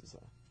way. This is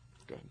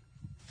go ahead.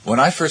 When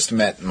I first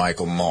met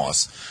Michael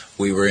Moss,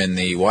 we were in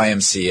the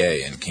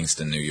YMCA in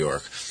Kingston, New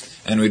York,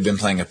 and we'd been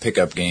playing a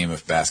pickup game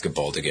of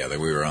basketball together.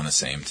 We were on the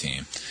same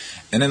team.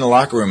 And in the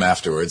locker room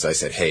afterwards, I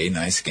said, "Hey,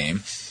 nice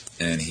game."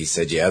 And he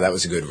said, "Yeah, that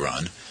was a good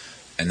run."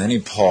 And then he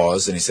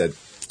paused and he said,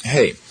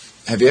 "Hey,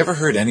 have you ever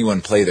heard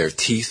anyone play their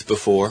teeth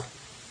before?"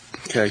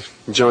 Okay,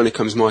 Johnny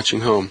comes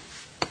marching home.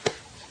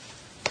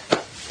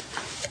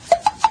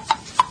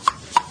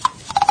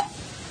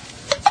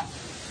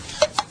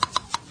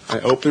 I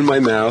open my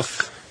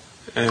mouth,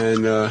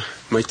 and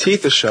my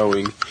teeth are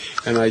showing,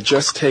 and I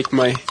just take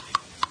my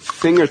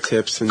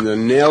fingertips and the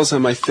nails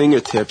on my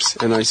fingertips,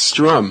 and I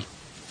strum.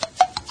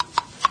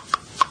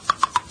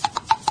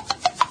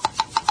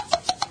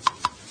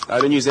 I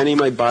didn't use any of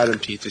my bottom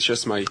teeth. It's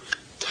just my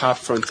top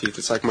front teeth.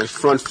 It's like my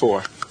front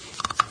four.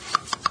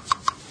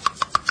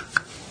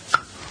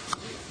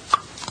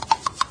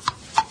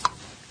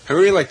 I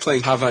really like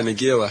playing Hava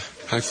Nagila.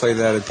 I play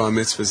that at bar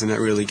mitzvahs, and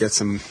that really gets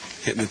them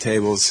hitting the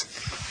tables.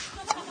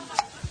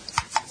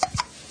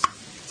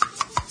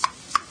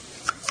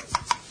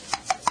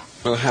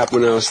 Well, it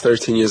happened when I was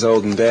 13 years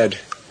old in bed.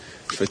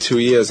 For 2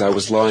 years I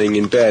was lying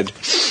in bed.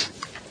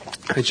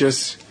 I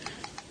just,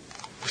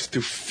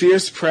 through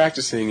fierce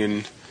practicing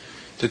and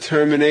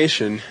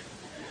determination,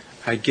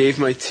 I gave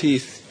my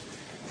teeth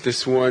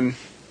this one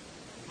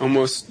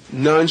almost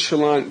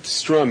nonchalant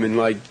strum in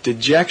like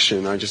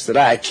dejection. I just said,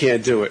 I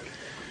can't do it.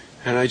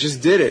 And I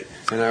just did it.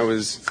 And I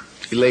was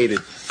elated.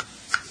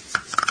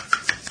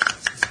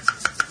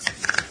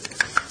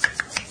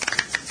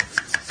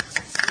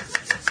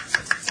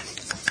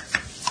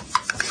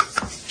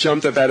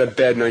 Jumped up out of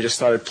bed and I just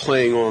started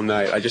playing all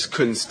night. I just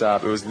couldn't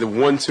stop. It was the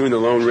one tune, the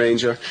Lone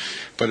Ranger,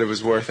 but it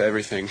was worth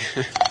everything.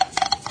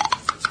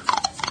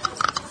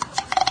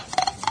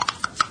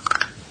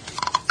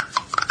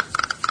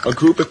 A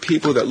group of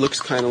people that looks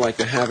kind of like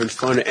they're having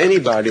fun.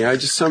 Anybody, I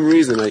just some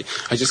reason I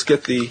just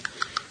get the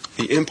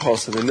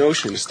impulse and the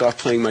notion to start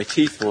playing my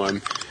teeth for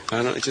them.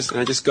 I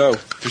just go.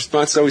 The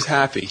response is always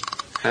happy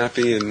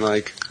and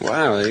like,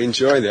 wow, I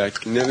enjoy that.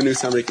 I never knew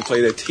somebody could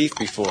play their teeth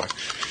before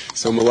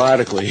so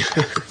melodically.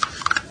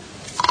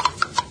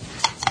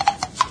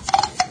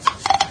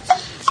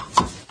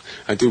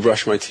 I do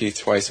brush my teeth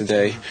twice a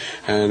day,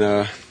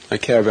 and I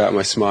care about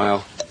my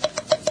smile.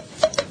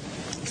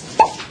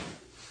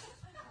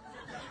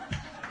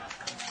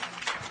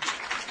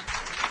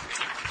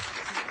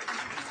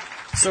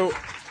 So,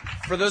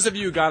 for those of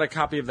you who got a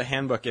copy of the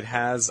handbook, it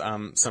has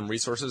some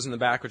resources in the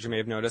back, which you may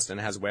have noticed, and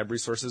it has web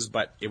resources,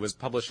 but it was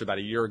published about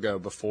a year ago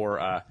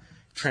before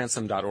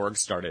transom.org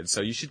started.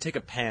 So you should take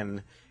a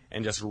pen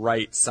and just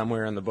write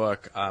somewhere in the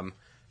book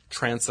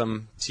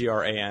transom,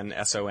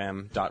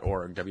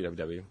 transom.org,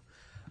 www.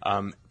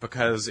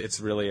 Because it's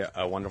really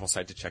a wonderful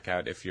site to check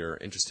out if you're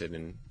interested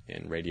in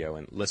radio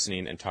and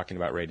listening and talking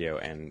about radio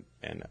and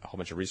a whole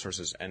bunch of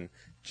resources. And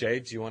Jay,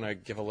 do you want to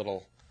give a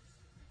little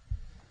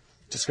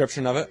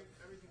description of it?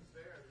 Everything's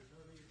there. There's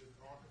no need to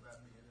talk about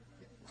the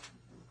internet.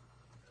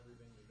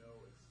 Everything you know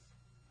is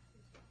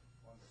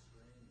on the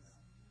screen now.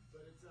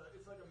 But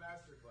it's like a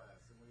master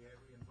class, and we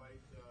invite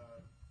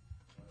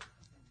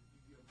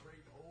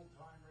great old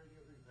time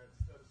radio. We've had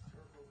Stubbs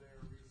Turkle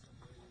there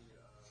recently.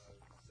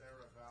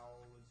 Sarah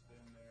Vowell has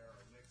been there.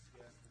 Our next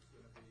guest is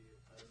going to be,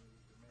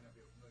 it may not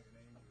be a familiar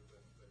name to you,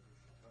 but you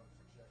should come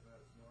and check him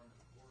out. It's Norman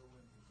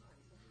Corwin, who's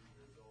 93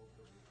 years old.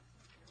 He'll be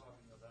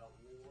talking about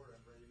war and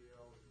radio.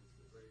 He's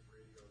the great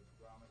radio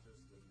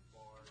dramatist and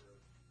bard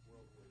of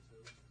World War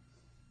II.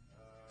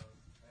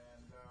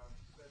 And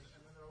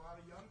then there are a lot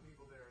of young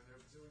people there, and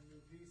they're doing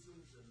new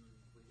pieces, and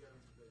we get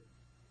them to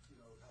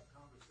have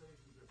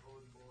conversations. They're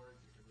bulletin boards.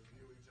 You can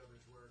review each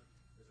other's work.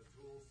 There's a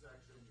tools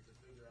section. You can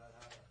figure out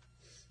how to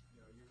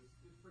use.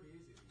 It's pretty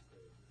easy these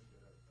days. You can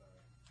get a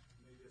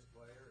MIDIS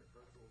player, and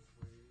virtual's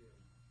free, and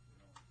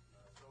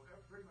so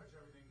pretty much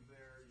everything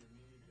there you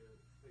need to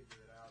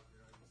figure it out.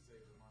 You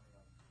save the money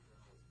on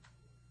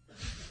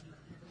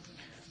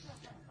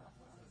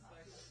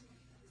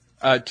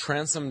journalism.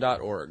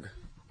 Transom.org.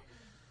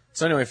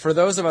 So anyway, for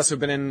those of us who've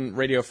been in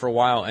radio for a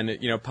while, and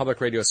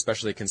public radio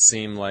especially can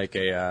seem like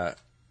a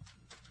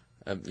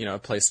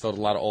place filled with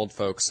a lot of old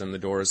folks, and the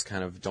doors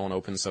kind of don't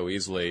open so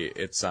easily.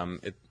 It's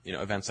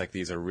events like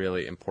these are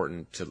really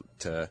important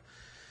to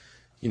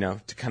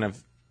kind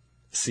of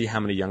see how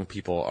many young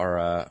people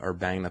are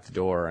banging at the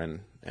door,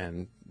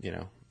 and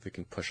we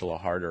can push a little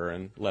harder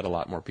and let a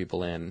lot more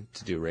people in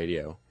to do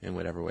radio in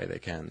whatever way they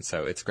can.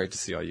 So it's great to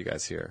see all you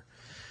guys here.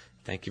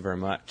 Thank you very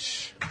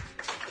much.